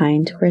more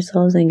kind to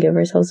ourselves and give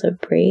ourselves a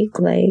break?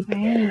 Like,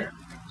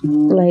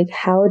 like,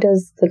 how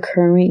does the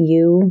current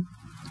you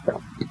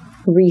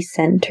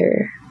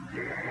recenter?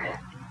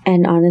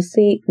 And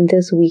honestly,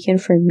 this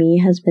weekend for me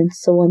has been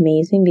so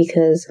amazing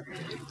because,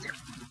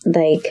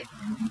 like,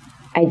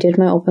 I did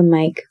my open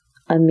mic.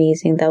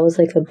 Amazing. That was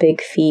like a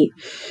big feat.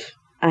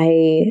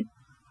 I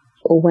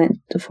went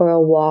for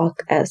a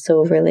walk at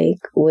Silver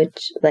Lake,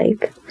 which,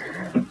 like,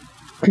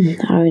 I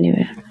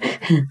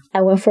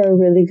went for a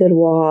really good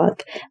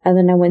walk, and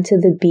then I went to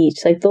the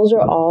beach. Like, those are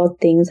all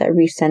things that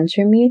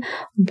recenter me.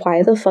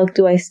 Why the fuck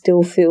do I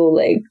still feel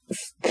like,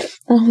 I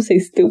don't want to say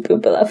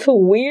stupid, but I feel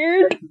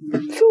weird. I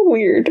feel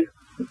weird.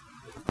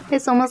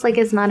 It's almost like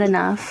it's not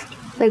enough.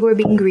 Like, we're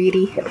being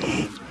greedy.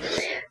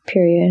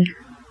 Period.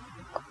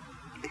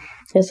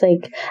 It's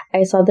like,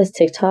 I saw this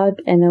TikTok,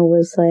 and it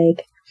was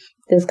like,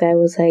 this guy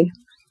was like,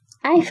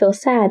 I feel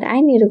sad.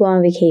 I need to go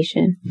on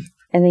vacation.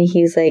 And then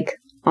he's like,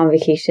 on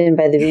vacation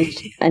by the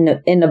beach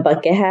in a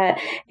bucket hat,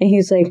 and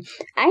he's like,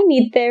 I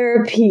need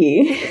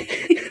therapy.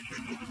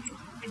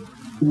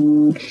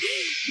 That's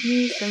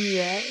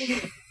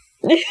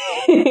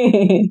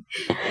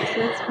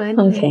funny.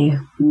 Okay.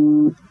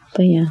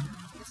 But yeah.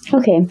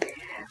 Okay.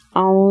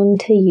 On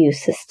to you,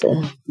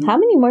 sister. How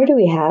many more do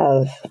we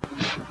have?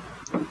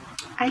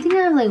 I think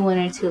I have like 1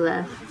 or 2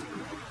 left.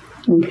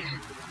 Okay.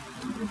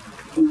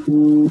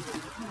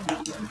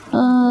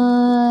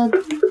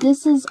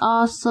 This is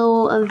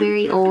also a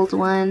very old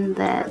one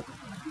that...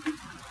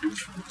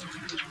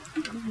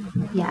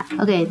 Yeah,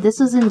 okay, this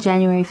was in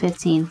January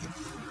 15th,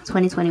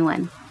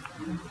 2021.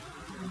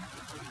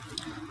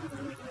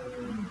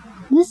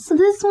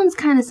 This one's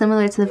kind of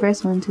similar to the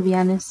first one, to be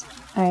honest.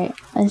 Alright,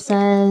 it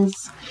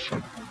says,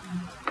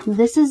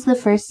 this is the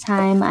first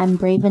time I'm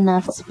brave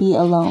enough to be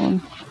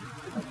alone.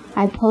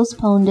 I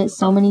postponed it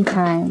so many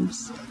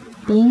times.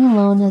 Being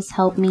alone has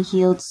helped me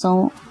heal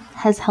so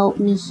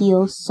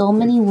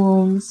many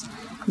wounds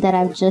that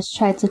I've just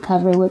tried to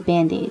cover with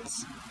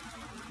band-aids.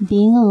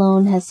 Being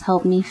alone has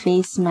helped me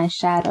face my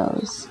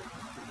shadows.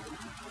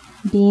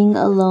 Being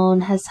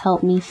alone has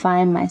helped me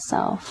find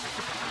myself.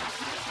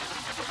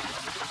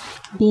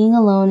 Being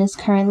alone is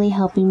currently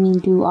helping me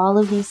do all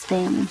of these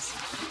things.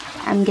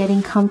 I'm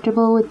getting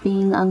comfortable with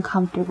being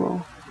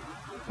uncomfortable.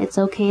 It's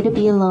okay to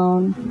be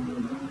alone.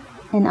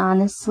 And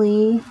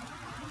honestly,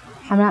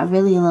 I'm not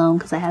really alone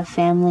because I have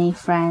family,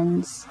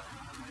 friends.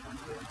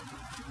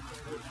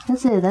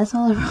 That's it. That's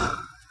all I wrote.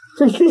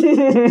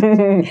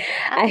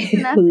 I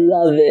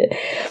love it.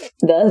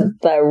 That's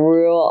that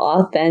real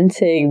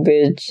authentic,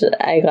 bitch.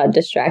 I got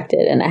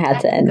distracted and I had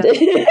to end it.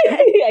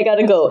 I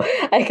gotta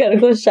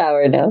go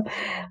shower now.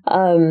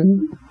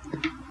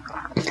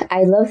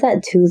 I love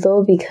that too,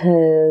 though,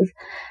 because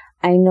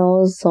I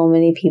know so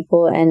many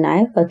people, and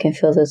I fucking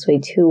feel this way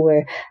too,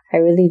 where I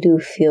really do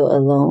feel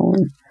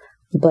alone,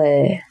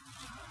 but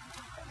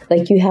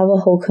like, you have a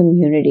whole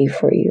community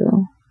for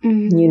you.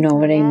 Mm-hmm. You know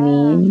what I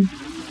mean?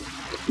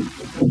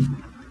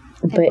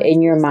 But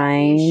in your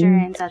mind,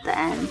 insurance at the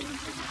end,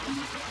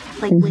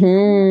 like,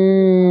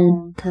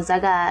 because I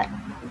got,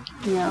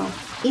 you know,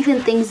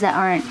 even things that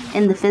aren't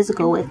in the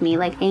physical with me,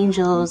 like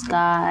angels,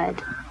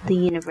 God, the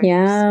universe.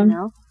 Yeah, you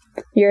know,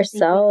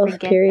 yourself.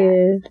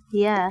 Period. That.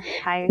 Yeah,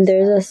 higher.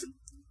 There's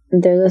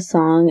a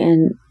song,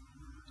 and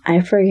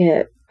I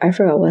forgot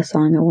what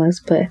song it was,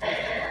 but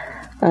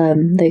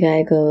the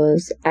guy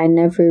goes, "I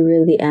never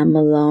really am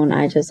alone.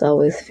 I just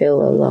always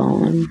feel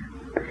alone."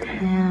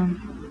 Yeah.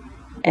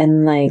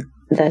 And, like,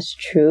 that's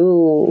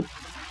true,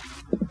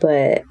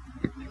 but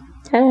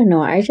I don't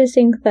know. I just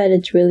think that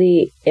it's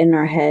really in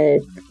our head,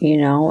 you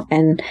know?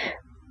 And,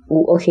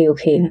 okay,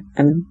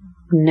 I'm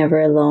never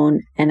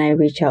alone, and I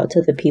reach out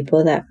to the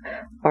people that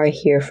are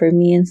here for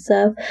me and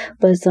stuff,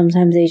 but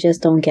sometimes they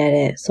just don't get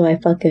it, so I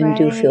fucking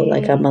do feel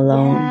like I'm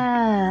alone.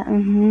 Yeah.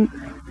 Mm-hmm.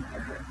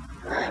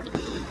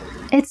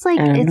 It's like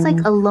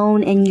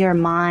alone in your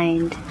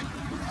mind.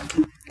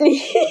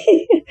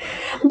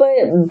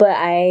 But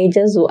I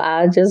just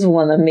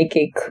want to make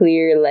it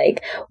clear,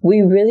 like,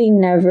 we really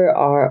never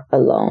are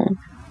alone.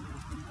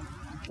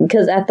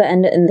 Because at the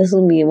end, and this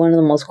will be one of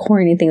the most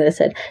corny things I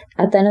said,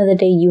 at the end of the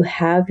day, you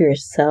have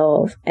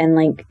yourself, and,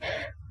 like,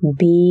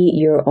 be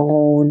your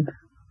own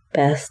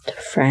best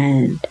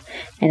friend.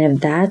 And if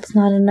that's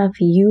not enough,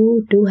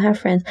 you do have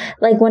friends.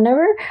 Like,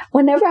 whenever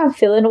I'm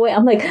feeling away,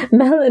 I'm like,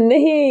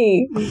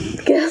 Melanie,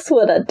 guess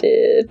what I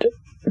did?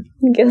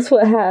 Guess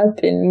what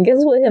happened?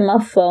 Guess what hit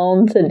my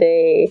phone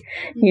today?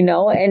 You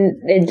know,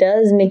 and it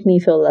does make me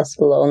feel less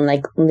alone,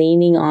 like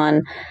leaning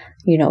on,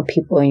 you know,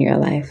 people in your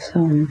life.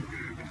 So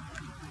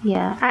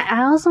Yeah.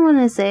 I also want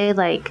to say,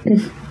 like,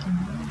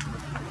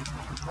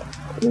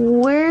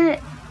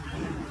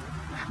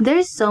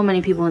 there's so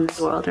many people in this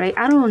world, right?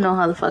 I don't know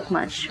how the fuck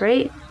much,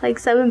 right? Like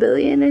 7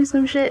 billion or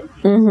some shit.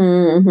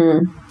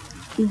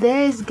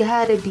 There's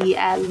gotta be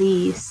at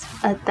least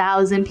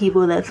 1,000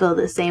 people that feel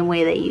the same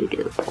way that you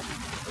do,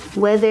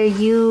 whether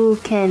you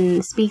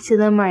can speak to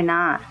them or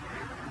not.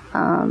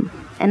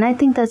 And I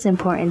think that's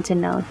important to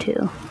know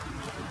too.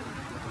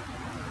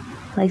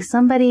 Like,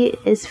 somebody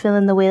is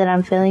feeling the way that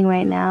I'm feeling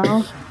right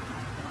now.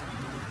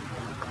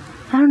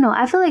 I don't know.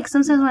 I feel like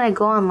sometimes when I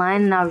go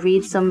online and I'll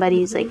read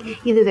somebody's, like,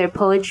 either their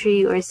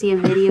poetry or see a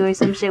video or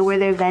some shit where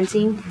they're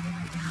venting,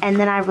 and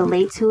then I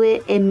relate to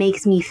it, it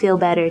makes me feel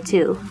better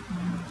too.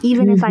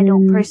 Even if I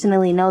don't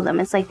personally know them.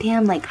 It's like,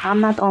 damn, like,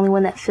 I'm not the only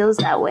one that feels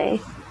that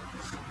way.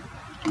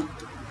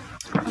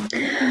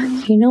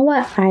 You know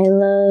what I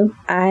love?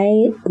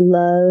 I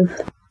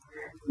love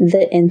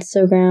the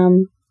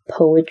Instagram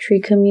poetry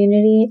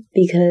community,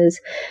 because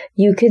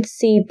you could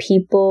see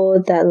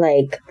people that,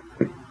 like,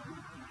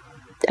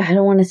 I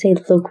don't want to say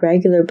look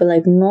regular, but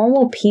like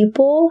normal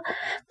people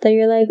that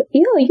you're like,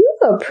 yo,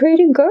 you're a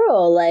pretty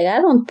girl. Like,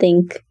 I don't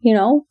think, you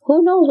know,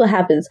 who knows what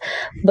happens.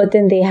 But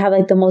then they have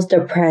like the most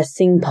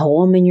depressing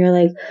poem and you're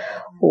like,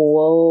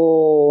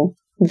 whoa,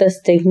 the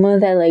stigma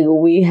that like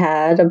we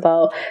had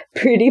about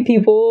pretty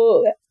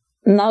people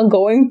not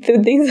going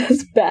through things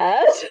as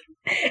bad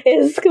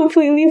is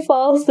completely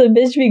false. The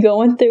bitch be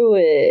going through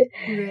it,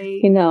 right?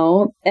 You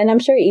know. And I'm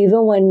sure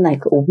even when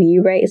like we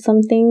write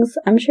some things,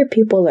 I'm sure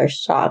people are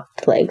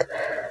shocked, like,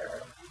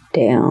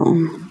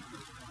 damn,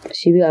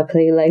 she got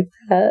played like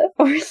that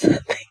or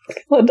something.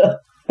 Hold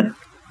up,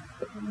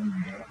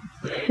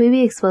 we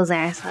be exposing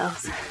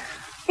ourselves.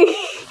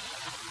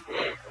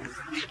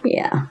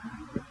 Yeah.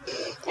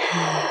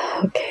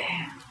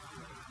 Okay,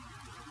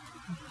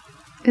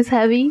 it's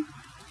heavy.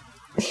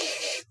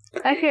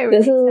 I can't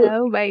really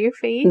tell by your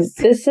face.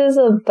 This is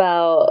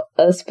about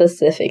a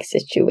specific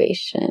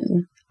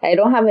situation. I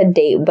don't have a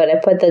date, but I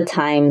put the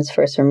times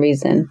for some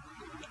reason.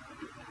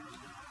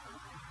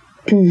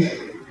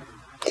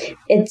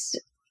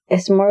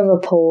 It's more of a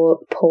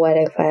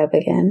poetic vibe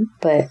again,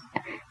 but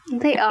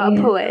they are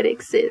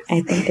poetic, sis.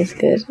 I think it's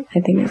good.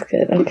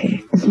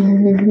 Okay.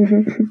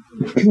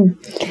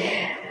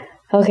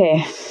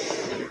 Okay.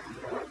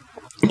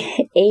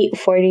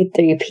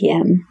 8:43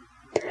 p.m.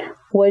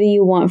 What do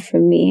you want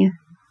from me?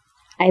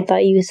 I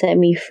thought you set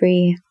me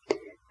free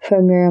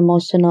from your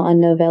emotional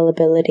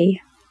unavailability.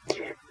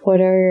 What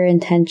are your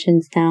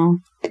intentions now?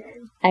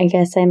 I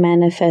guess I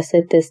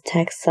manifested this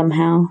text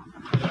somehow.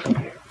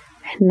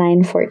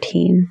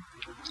 9:14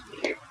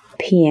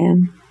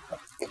 p.m.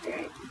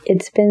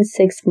 It's been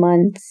 6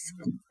 months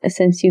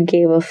since you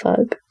gave a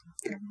fuck,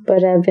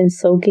 but I've been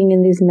soaking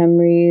in these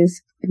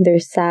memories. They're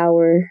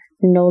sour,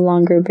 no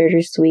longer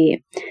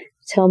bittersweet.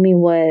 Tell me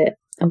what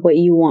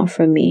you want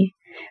from me.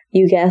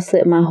 You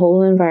gaslit my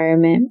whole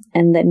environment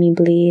and let me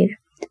bleed.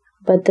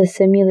 But the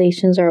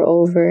simulations are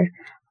over.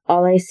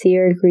 All I see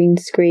are green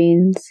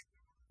screens.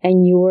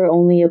 And you were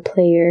only a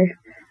player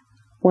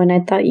when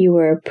I thought you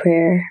were a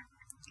prayer.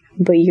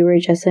 But you were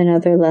just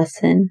another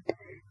lesson.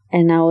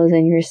 And I was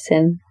in your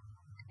sin.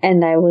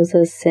 And I was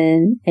a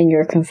sin in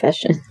your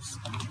confessions.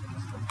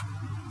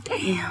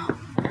 Damn.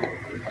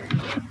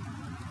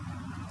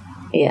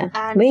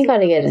 Yeah. We ain't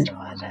gotta get into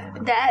all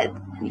that.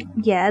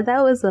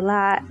 That was a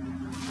lot.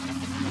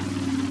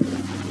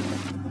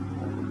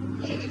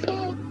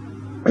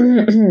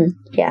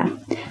 Yeah,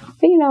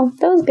 but you know,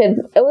 that was good.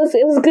 It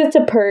was good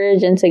to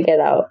purge and to get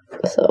out.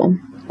 So,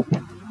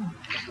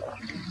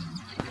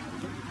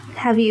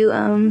 have you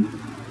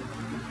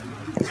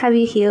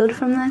healed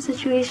from that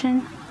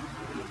situation?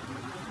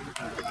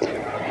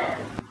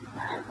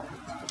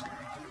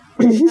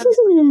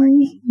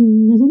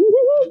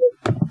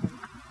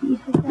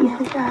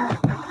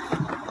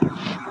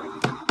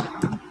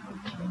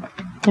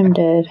 I'm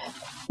dead.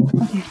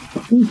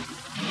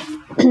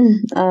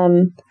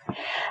 Okay.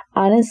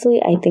 Honestly,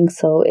 I think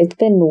so. It's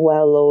been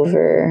well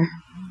over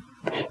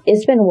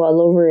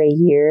a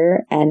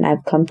year, and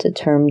I've come to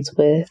terms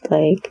with,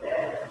 like,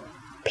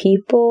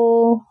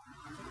 people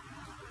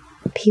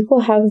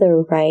have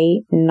the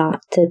right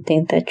not to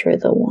think that you're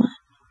the one,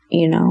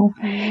 you know?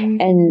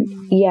 And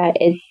yeah,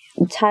 it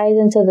ties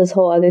into this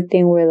whole other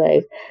thing where,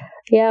 like,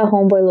 yeah,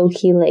 homeboy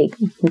low-key, like,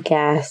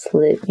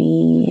 gaslit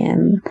me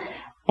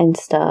and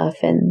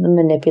stuff and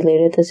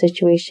manipulated the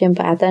situation,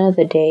 but at the end of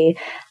the day,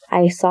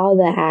 I saw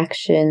the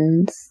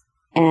actions,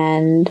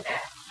 and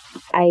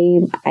I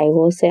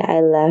will say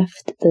I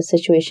left the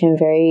situation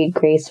very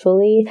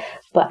gracefully,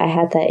 but I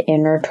had that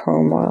inner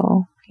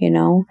turmoil, you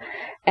know?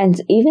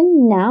 And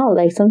even now,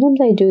 like,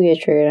 sometimes I do get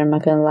triggered, I'm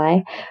not gonna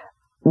lie,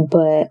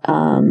 but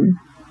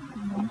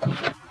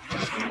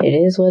it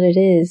is what it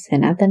is,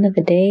 and at the end of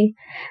the day,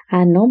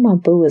 I know my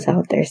boo is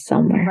out there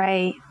somewhere.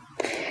 Right.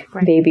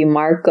 Baby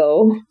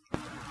Marco.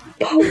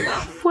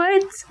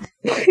 What?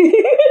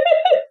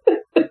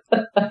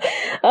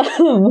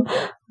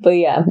 But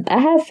yeah, I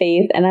have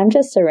faith and I'm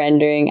just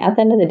surrendering. At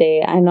the end of the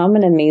day, I know I'm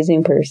an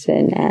amazing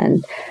person,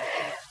 and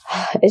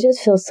it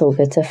just feels so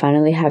good to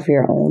finally have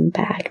your own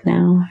back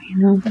now, you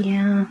know?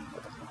 Yeah.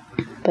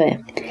 But,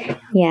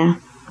 yeah.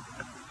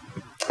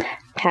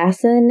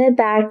 Passing it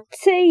back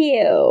to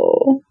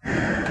you.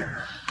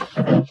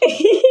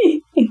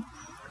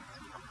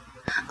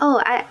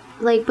 Oh,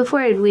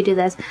 before we do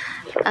this,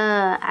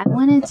 I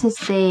wanted to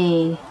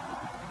say,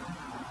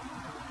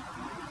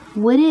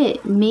 would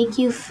it make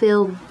you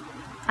feel,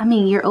 I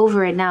mean, you're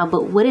over it now,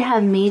 but would it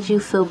have made you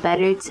feel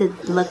better to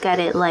look at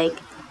it like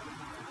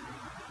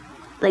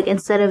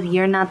instead of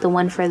you're not the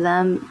one for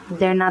them,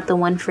 they're not the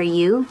one for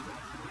you?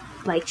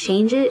 Like,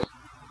 change it?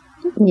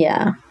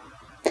 Yeah.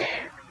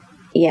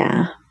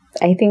 Yeah.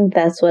 I think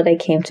that's what I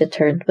came to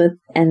terms with,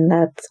 and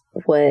that's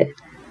what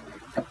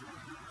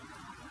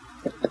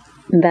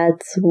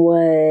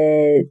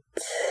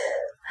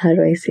how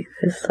do I say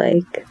this,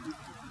 like,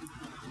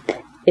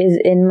 is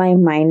in my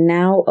mind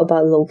now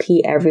about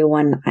low-key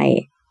everyone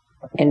I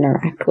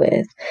interact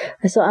with.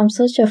 So I'm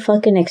such a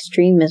fucking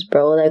extremist,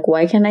 bro. Like,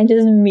 why can't I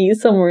just meet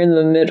somewhere in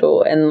the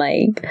middle and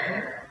like,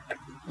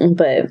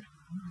 but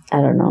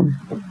I don't know.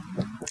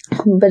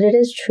 But it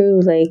is true,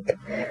 like,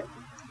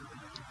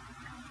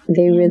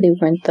 they really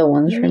weren't the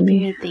ones for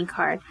me. You think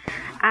hard.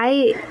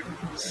 I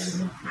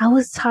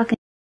was talking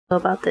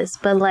about this,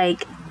 but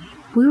like,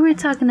 we were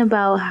talking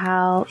about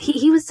how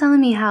he was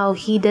telling me how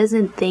he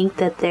doesn't think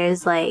that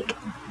there's like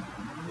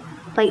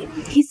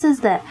he says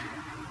that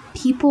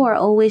people are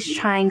always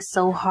trying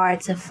so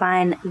hard to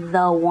find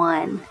the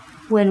one,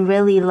 when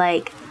really,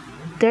 like,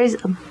 there's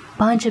a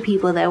bunch of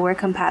people that we're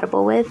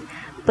compatible with,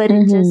 but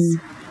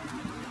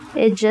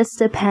it just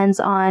depends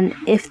on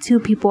if two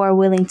people are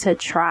willing to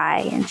try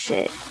and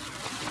shit.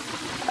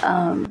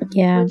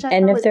 Yeah,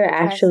 and if they're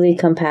actually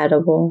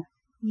compatible.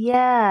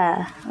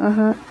 Yeah.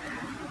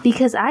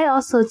 Because I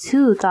also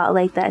too thought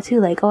like that too,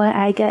 like, oh,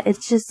 I get,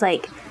 it's just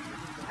like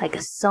a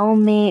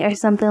soulmate or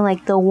something,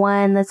 like the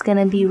one that's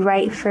gonna be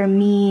right for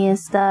me and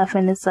stuff.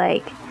 And it's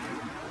like,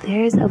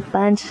 there's a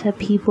bunch of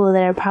people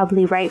that are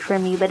probably right for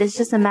me, but it's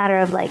just a matter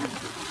of like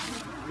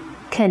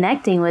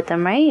connecting with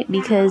them, right?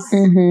 Because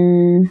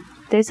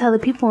there's other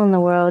people in the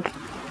world.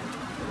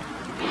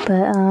 But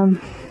I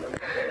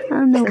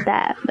don't know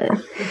that, but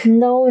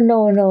no.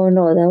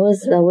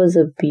 That was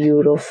a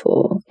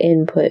beautiful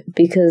input,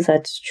 because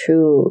that's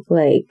true.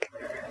 Like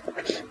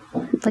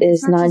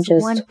it's not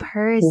just one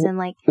person,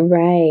 like,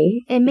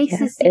 right. It makes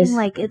it seem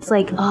like it's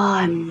like, oh,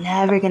 I'm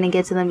never gonna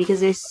get to them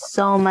because there's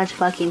so much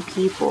fucking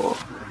people.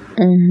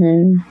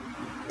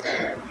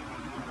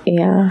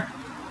 Yeah.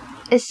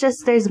 It's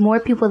just there's more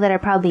people that are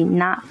probably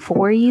not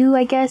for you,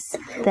 I guess,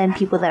 than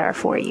people that are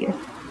for you.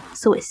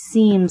 So it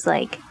seems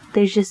like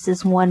there's just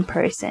this one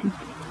person.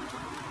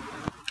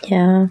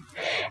 Yeah.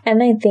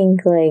 And I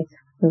think, like,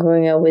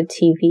 growing up with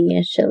TV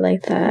and shit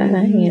like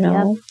that, you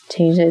know,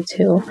 changed it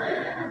too.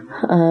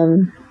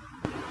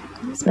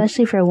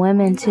 Especially for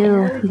women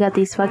too. You got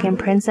these fucking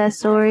princess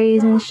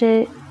stories and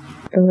shit.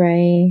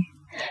 Right.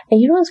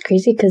 And you know what's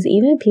crazy? Because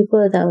even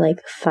people that,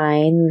 like,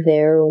 find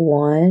their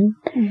one,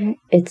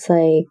 it's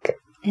like,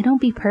 it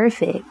don't be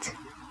perfect.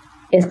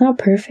 It's not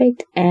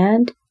perfect.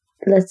 And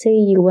let's say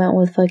you went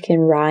with fucking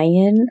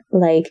Ryan,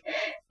 like,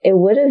 it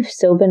would have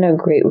still been a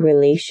great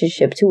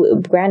relationship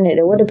too. Granted,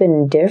 it would have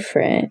been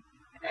different,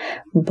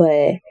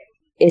 but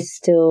it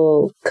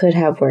still could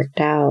have worked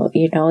out,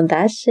 you know?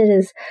 That shit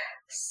is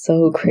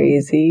so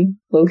crazy.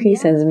 Loki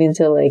sends me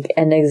into, like,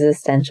 an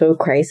existential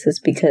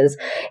crisis, because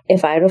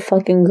if I had to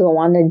fucking go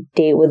on a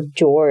date with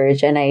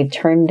George and I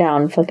turned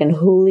down fucking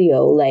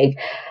Julio, like,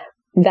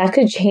 that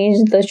could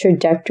change the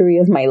trajectory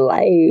of my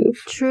life.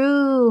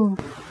 True.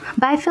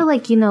 But I feel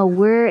like, you know,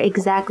 we're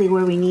exactly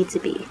where we need to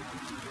be.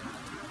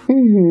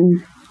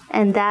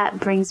 And that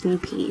brings me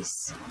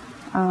peace.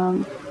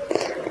 But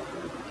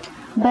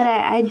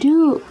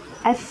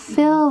I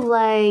feel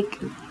like,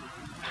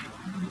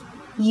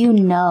 you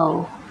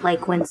know,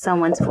 like, when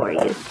someone's for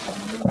you.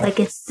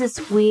 Like, it's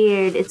this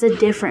weird, it's a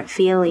different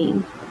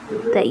feeling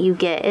that you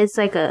get. It's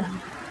like a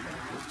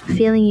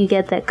feeling you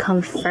get that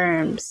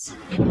confirms.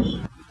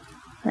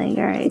 Like,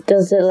 all right.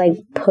 Does it, like,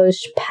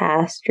 push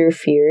past your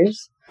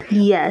fears?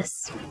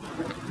 Yes.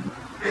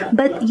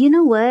 But you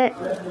know what?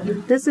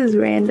 This is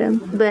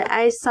random, but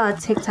I saw a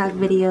TikTok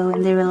video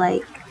and they were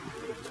like,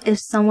 if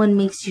someone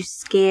makes you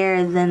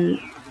scared,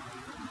 then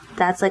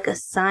that's like a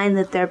sign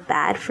that they're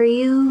bad for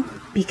you,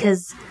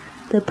 because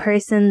the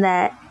person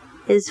that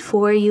is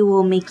for you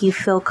will make you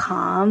feel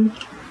calm.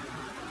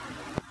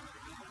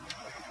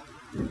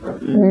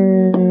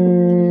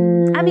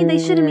 I mean, they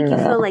shouldn't make you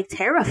feel like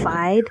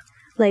terrified.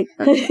 Like,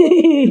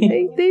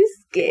 they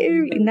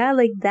scare you. Not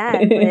like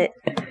that, but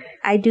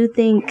I do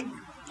think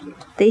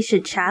they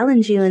should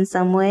challenge you in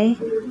some way.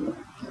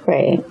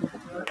 Right.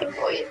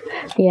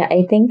 Yeah,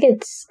 I think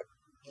it's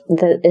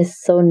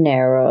so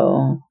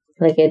narrow.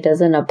 Like, it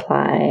doesn't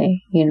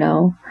apply, you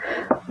know?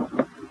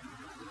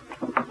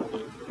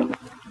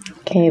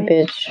 Okay,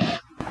 bitch.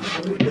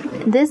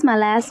 This is my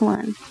last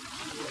one.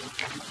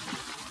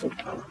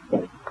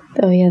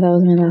 Oh, yeah, that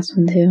was my last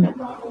one, too.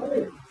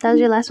 That was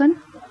your last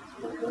one?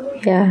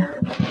 Yeah.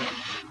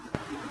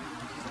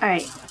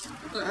 Alright.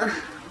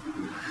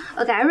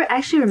 Okay, I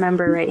actually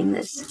remember writing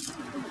this.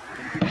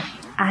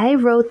 I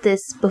wrote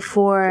this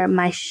before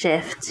my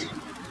shift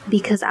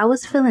because I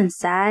was feeling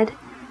sad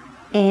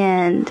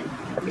and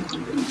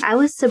I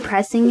was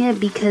suppressing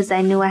it because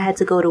I knew I had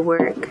to go to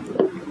work.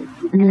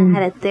 And I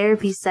had a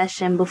therapy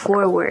session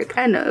before work.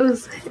 I know, it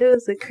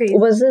was a crazy...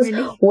 Was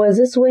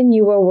this when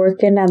you were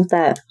working at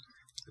that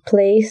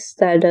place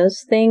that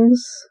does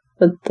things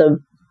with the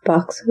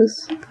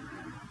boxes?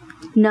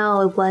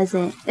 No, it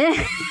wasn't.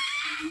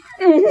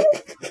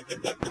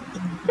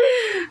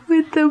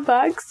 With the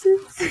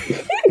boxes?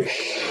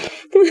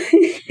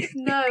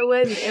 No, it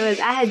wasn't. It was.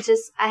 I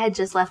had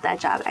just left that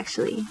job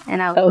actually,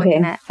 and I was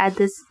working at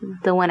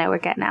the one I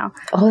work at now.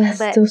 Oh, that's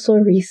still so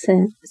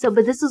recent.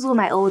 But this was with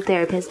my old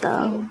therapist,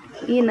 though.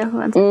 You know who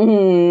I'm talking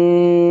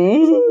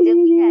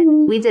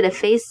about. We did a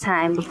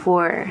FaceTime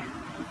before,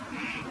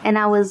 and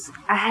I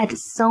had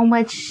so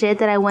much shit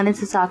that I wanted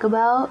to talk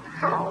about,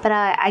 but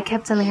I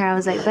kept telling her, I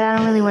was like, but I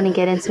don't really want to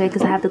get into it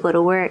because I have to go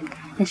to work,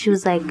 and she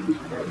was like,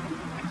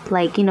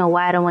 you know,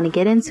 why I don't want to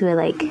get into it,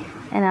 like.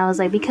 And I was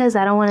like, because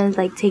I don't want to,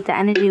 like, take the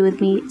energy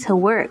with me to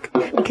work.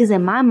 Because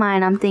in my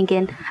mind, I'm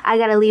thinking, I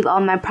got to leave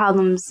all my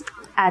problems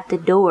at the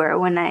door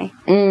when I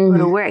go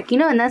to work. You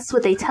know, and that's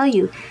what they tell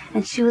you.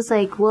 And she was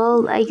like,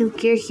 well, like,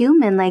 you're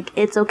human. Like,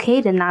 it's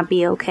okay to not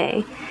be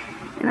okay.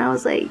 And I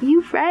was like,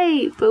 you're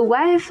right. But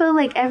why I feel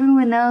like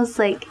everyone else,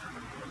 like,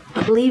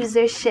 leaves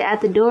their shit at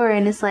the door.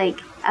 And it's like,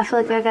 I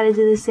feel like I got to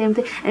do the same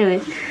thing.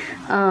 Anyway,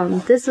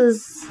 this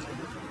was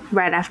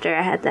right after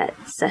I had that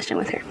session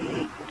with her.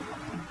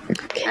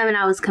 I mean,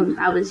 I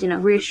was, you know,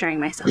 reassuring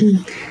myself.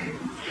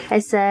 I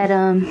said,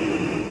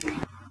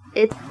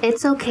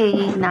 it's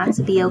okay not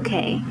to be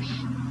okay.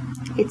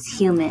 It's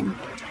human.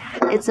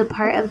 It's a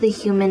part of the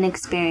human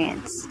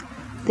experience.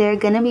 There are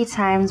gonna be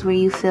times where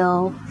you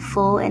feel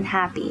full and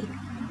happy.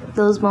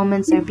 Those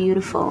moments are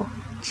beautiful.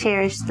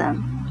 Cherish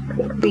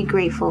them. Be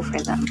grateful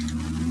for them.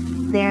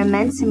 They are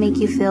meant to make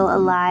you feel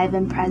alive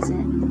and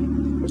present.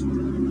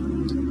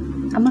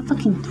 I'm gonna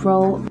fucking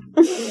throw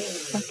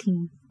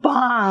fucking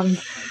bomb.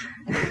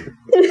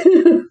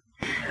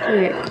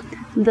 Okay.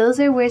 Those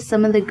are where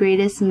some of the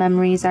greatest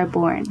memories are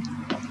born.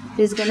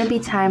 There's gonna be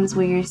times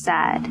where you're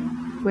sad,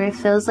 where it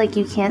feels like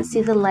you can't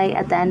see the light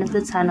at the end of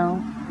the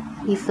tunnel.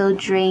 You feel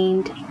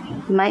drained.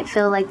 You might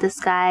feel like the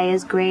sky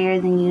is grayer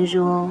than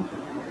usual.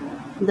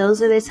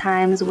 Those are the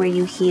times where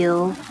you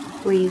heal,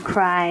 where you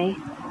cry,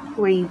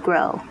 where you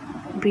grow.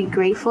 Be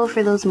grateful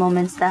for those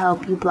moments that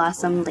help you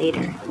blossom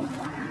later.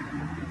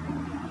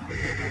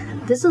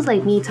 This was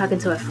like me talking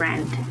to a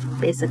friend,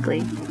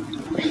 basically.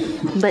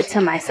 But to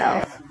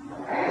myself.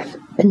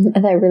 And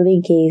that really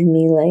gave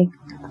me, like,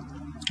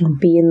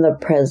 be in the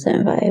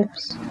present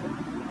vibes.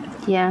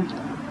 Yeah.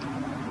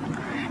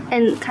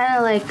 And kind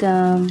of like,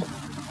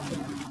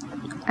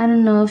 I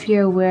don't know if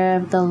you're aware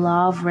of the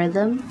law of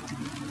rhythm.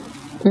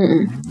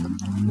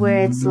 Where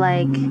it's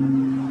like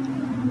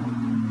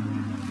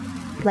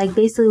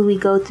basically we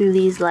go through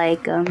these,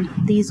 like,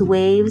 these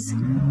waves.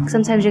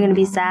 Sometimes you're going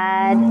to be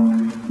sad,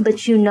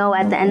 but you know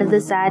at the end of the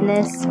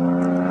sadness...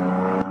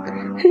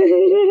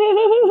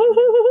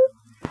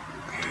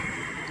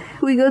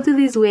 We go through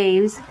these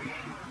waves,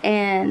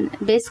 and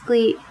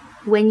basically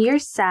when you're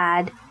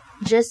sad,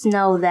 just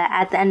know that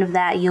at the end of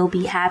that you'll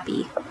be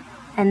happy.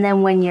 And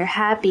then when you're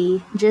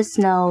happy, just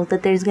know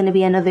that there's going to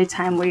be another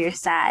time where you're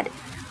sad,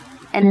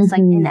 and it's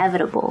like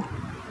inevitable.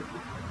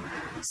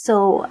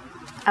 So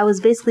I was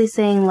basically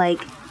saying,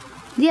 like,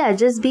 yeah,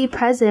 just be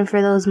present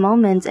for those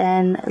moments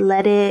and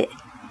let it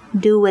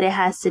do what it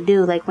has to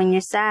do. Like, when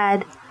you're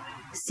sad,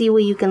 see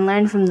what you can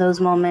learn from those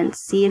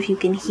moments. See if you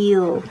can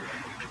heal.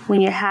 When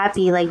you're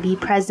happy, like, be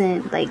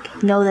present.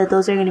 Like, know that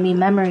those are going to be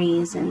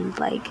memories. And,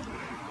 like,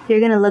 you're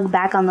going to look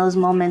back on those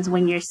moments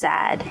when you're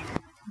sad.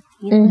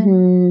 You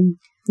know?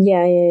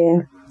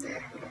 Yeah.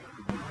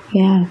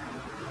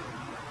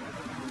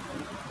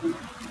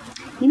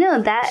 You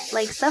know, that,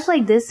 like, stuff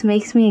like this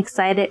makes me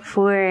excited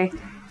for...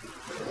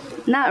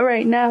 Not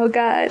right now,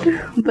 God.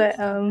 But,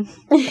 when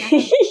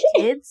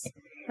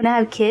I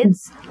have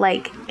kids,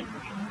 like...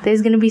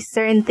 There's going to be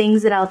certain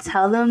things that I'll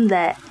tell them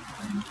that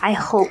I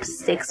hope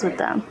sticks with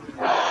them.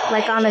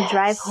 Like on a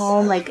drive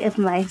home, like if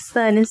my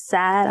son is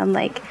sad, I'm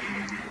like,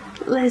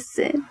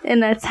 listen.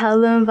 And I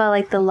tell them about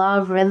like the law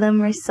of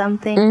rhythm or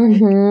something. Like,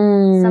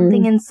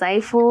 something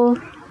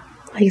insightful.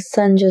 Like,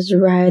 son, just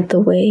ride the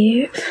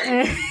wave.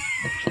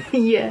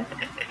 Yeah.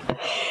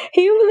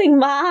 He was like,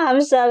 Mom,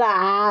 shut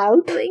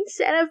up. Like,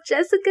 shut up.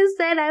 Jessica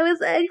said I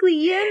was ugly,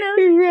 you know?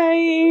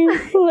 Right.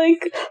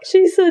 Like,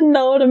 she said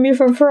no to me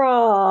for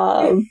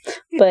prom.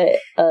 But,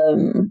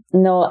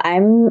 no,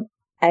 I'm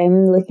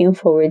looking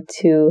forward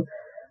to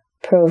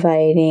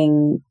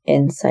providing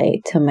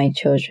insight to my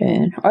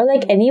children. Or,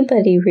 like,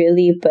 anybody,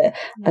 really, but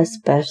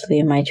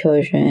especially my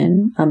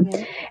children. And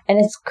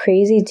it's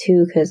crazy,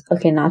 too, because,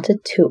 okay, not to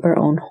toot our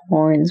own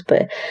horns,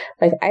 but,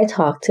 like, I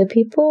talk to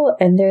people,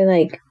 and they're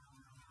like,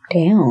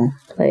 damn,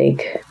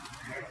 like,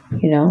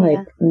 you know,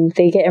 like,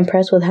 they get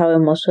impressed with how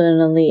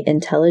emotionally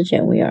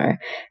intelligent we are.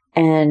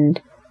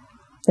 And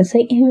it's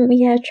like,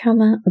 we have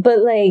trauma, but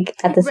like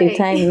at the same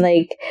time,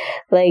 like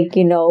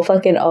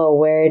fucking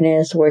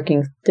awareness,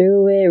 working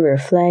through it,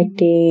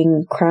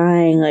 reflecting,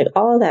 crying, like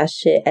all that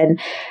shit. And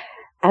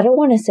I don't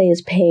want to say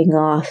it's paying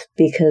off,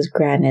 because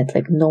granted,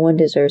 like no one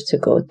deserves to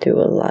go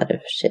through a lot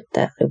of shit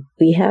that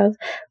we have,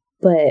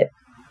 but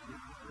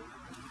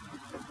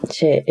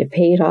shit, it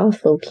paid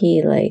off low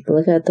key. Like,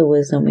 look at the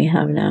wisdom we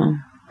have now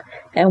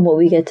and what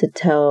we get to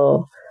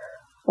tell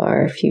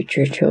our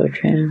future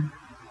children.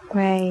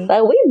 Right.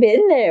 Like, we've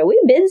been there.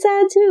 We've been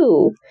sad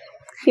too.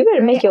 You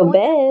better make your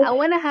bed. I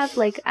want to have,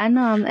 like, I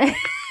know I'm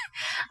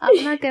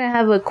not going to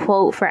have a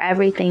quote for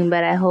everything,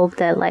 but I hope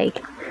that,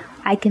 like,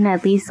 I can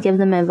at least give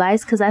them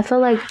advice, because I feel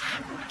like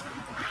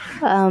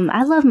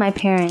I love my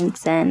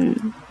parents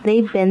and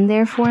they've been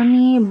there for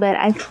me,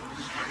 but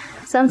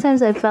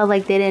sometimes I felt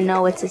like they didn't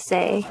know what to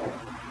say.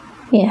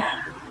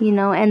 Yeah. You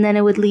know, and then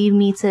it would leave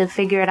me to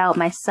figure it out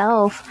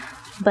myself,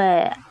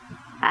 but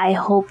I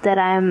hope that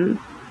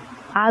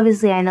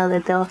obviously I know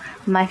that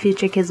my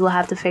future kids will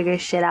have to figure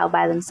shit out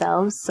by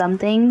themselves, some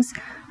things,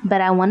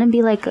 but I want to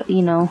be like,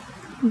 you know,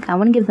 I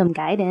want to give them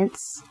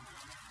guidance.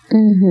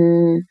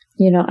 Mm-hmm.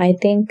 You know, I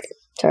think,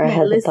 sorry, I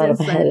had the thought in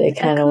my head, it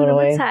kind of went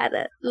away.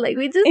 Like,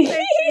 we just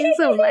started saying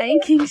some Lion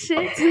King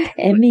shit.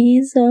 It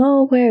means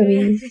no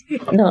worries.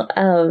 No,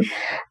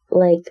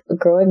 like,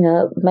 growing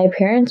up, my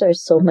parents are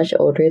so much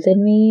older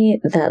than me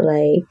that,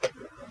 like,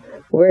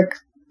 we're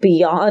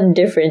beyond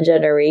different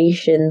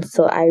generations,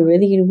 so I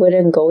really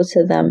wouldn't go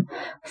to them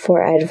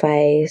for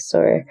advice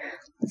or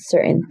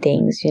certain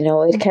things, you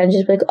know. It kind of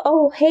just be like,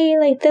 oh, hey,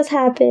 like, this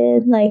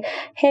happened, like,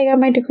 hey, I got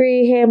my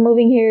degree, hey, I'm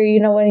moving here,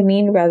 you know what I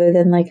mean, rather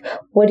than like,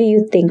 what do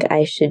you think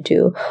I should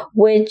do,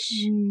 which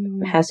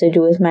has to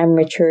do with my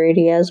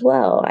maturity as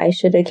well. I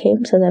should have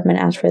came to them and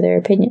asked for their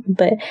opinion.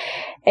 But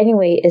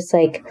anyway, it's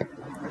like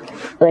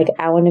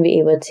I want to be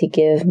able to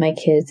give my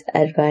kids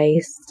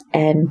advice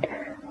and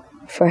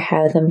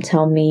have them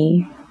tell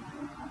me,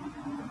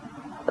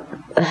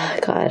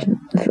 God,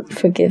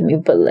 forgive me,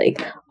 but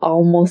like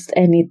almost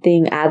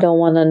anything. I don't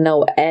want to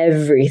know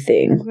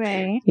everything.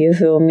 Right. You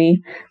feel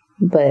me?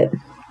 But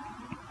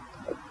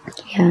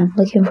yeah, I'm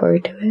looking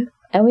forward to it.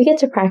 And we get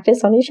to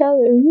practice on each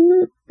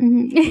other.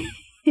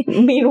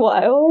 Mm-hmm.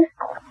 Meanwhile.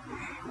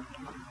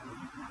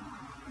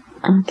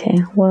 Okay,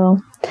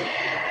 well,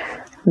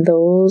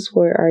 those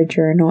were our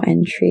journal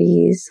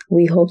entries.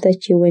 We hope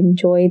that you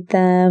enjoyed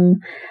them.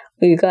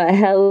 We got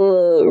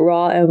hella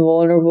raw and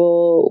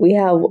vulnerable. We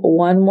have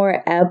one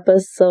more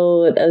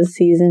episode of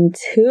season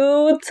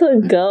 2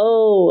 to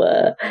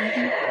go.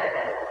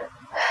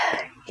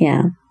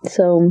 Yeah,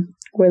 so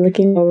we're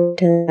looking forward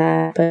to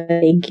that. But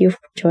thank you for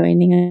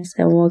joining us,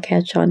 and we'll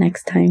catch y'all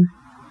next time.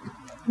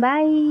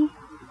 Bye.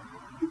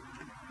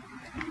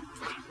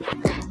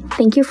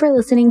 Thank you for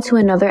listening to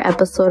another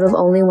episode of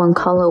Only One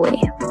Call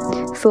Away.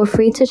 Feel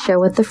free to share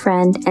with a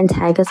friend and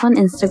tag us on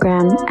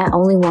Instagram at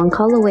Only One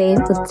Call Away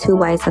with 2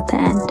 Y's at the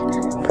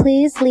end.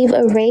 Please leave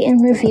a rate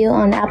and review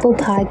on Apple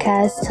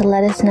Podcasts to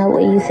let us know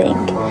what you think.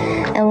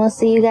 And we'll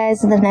see you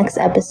guys in the next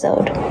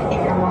episode.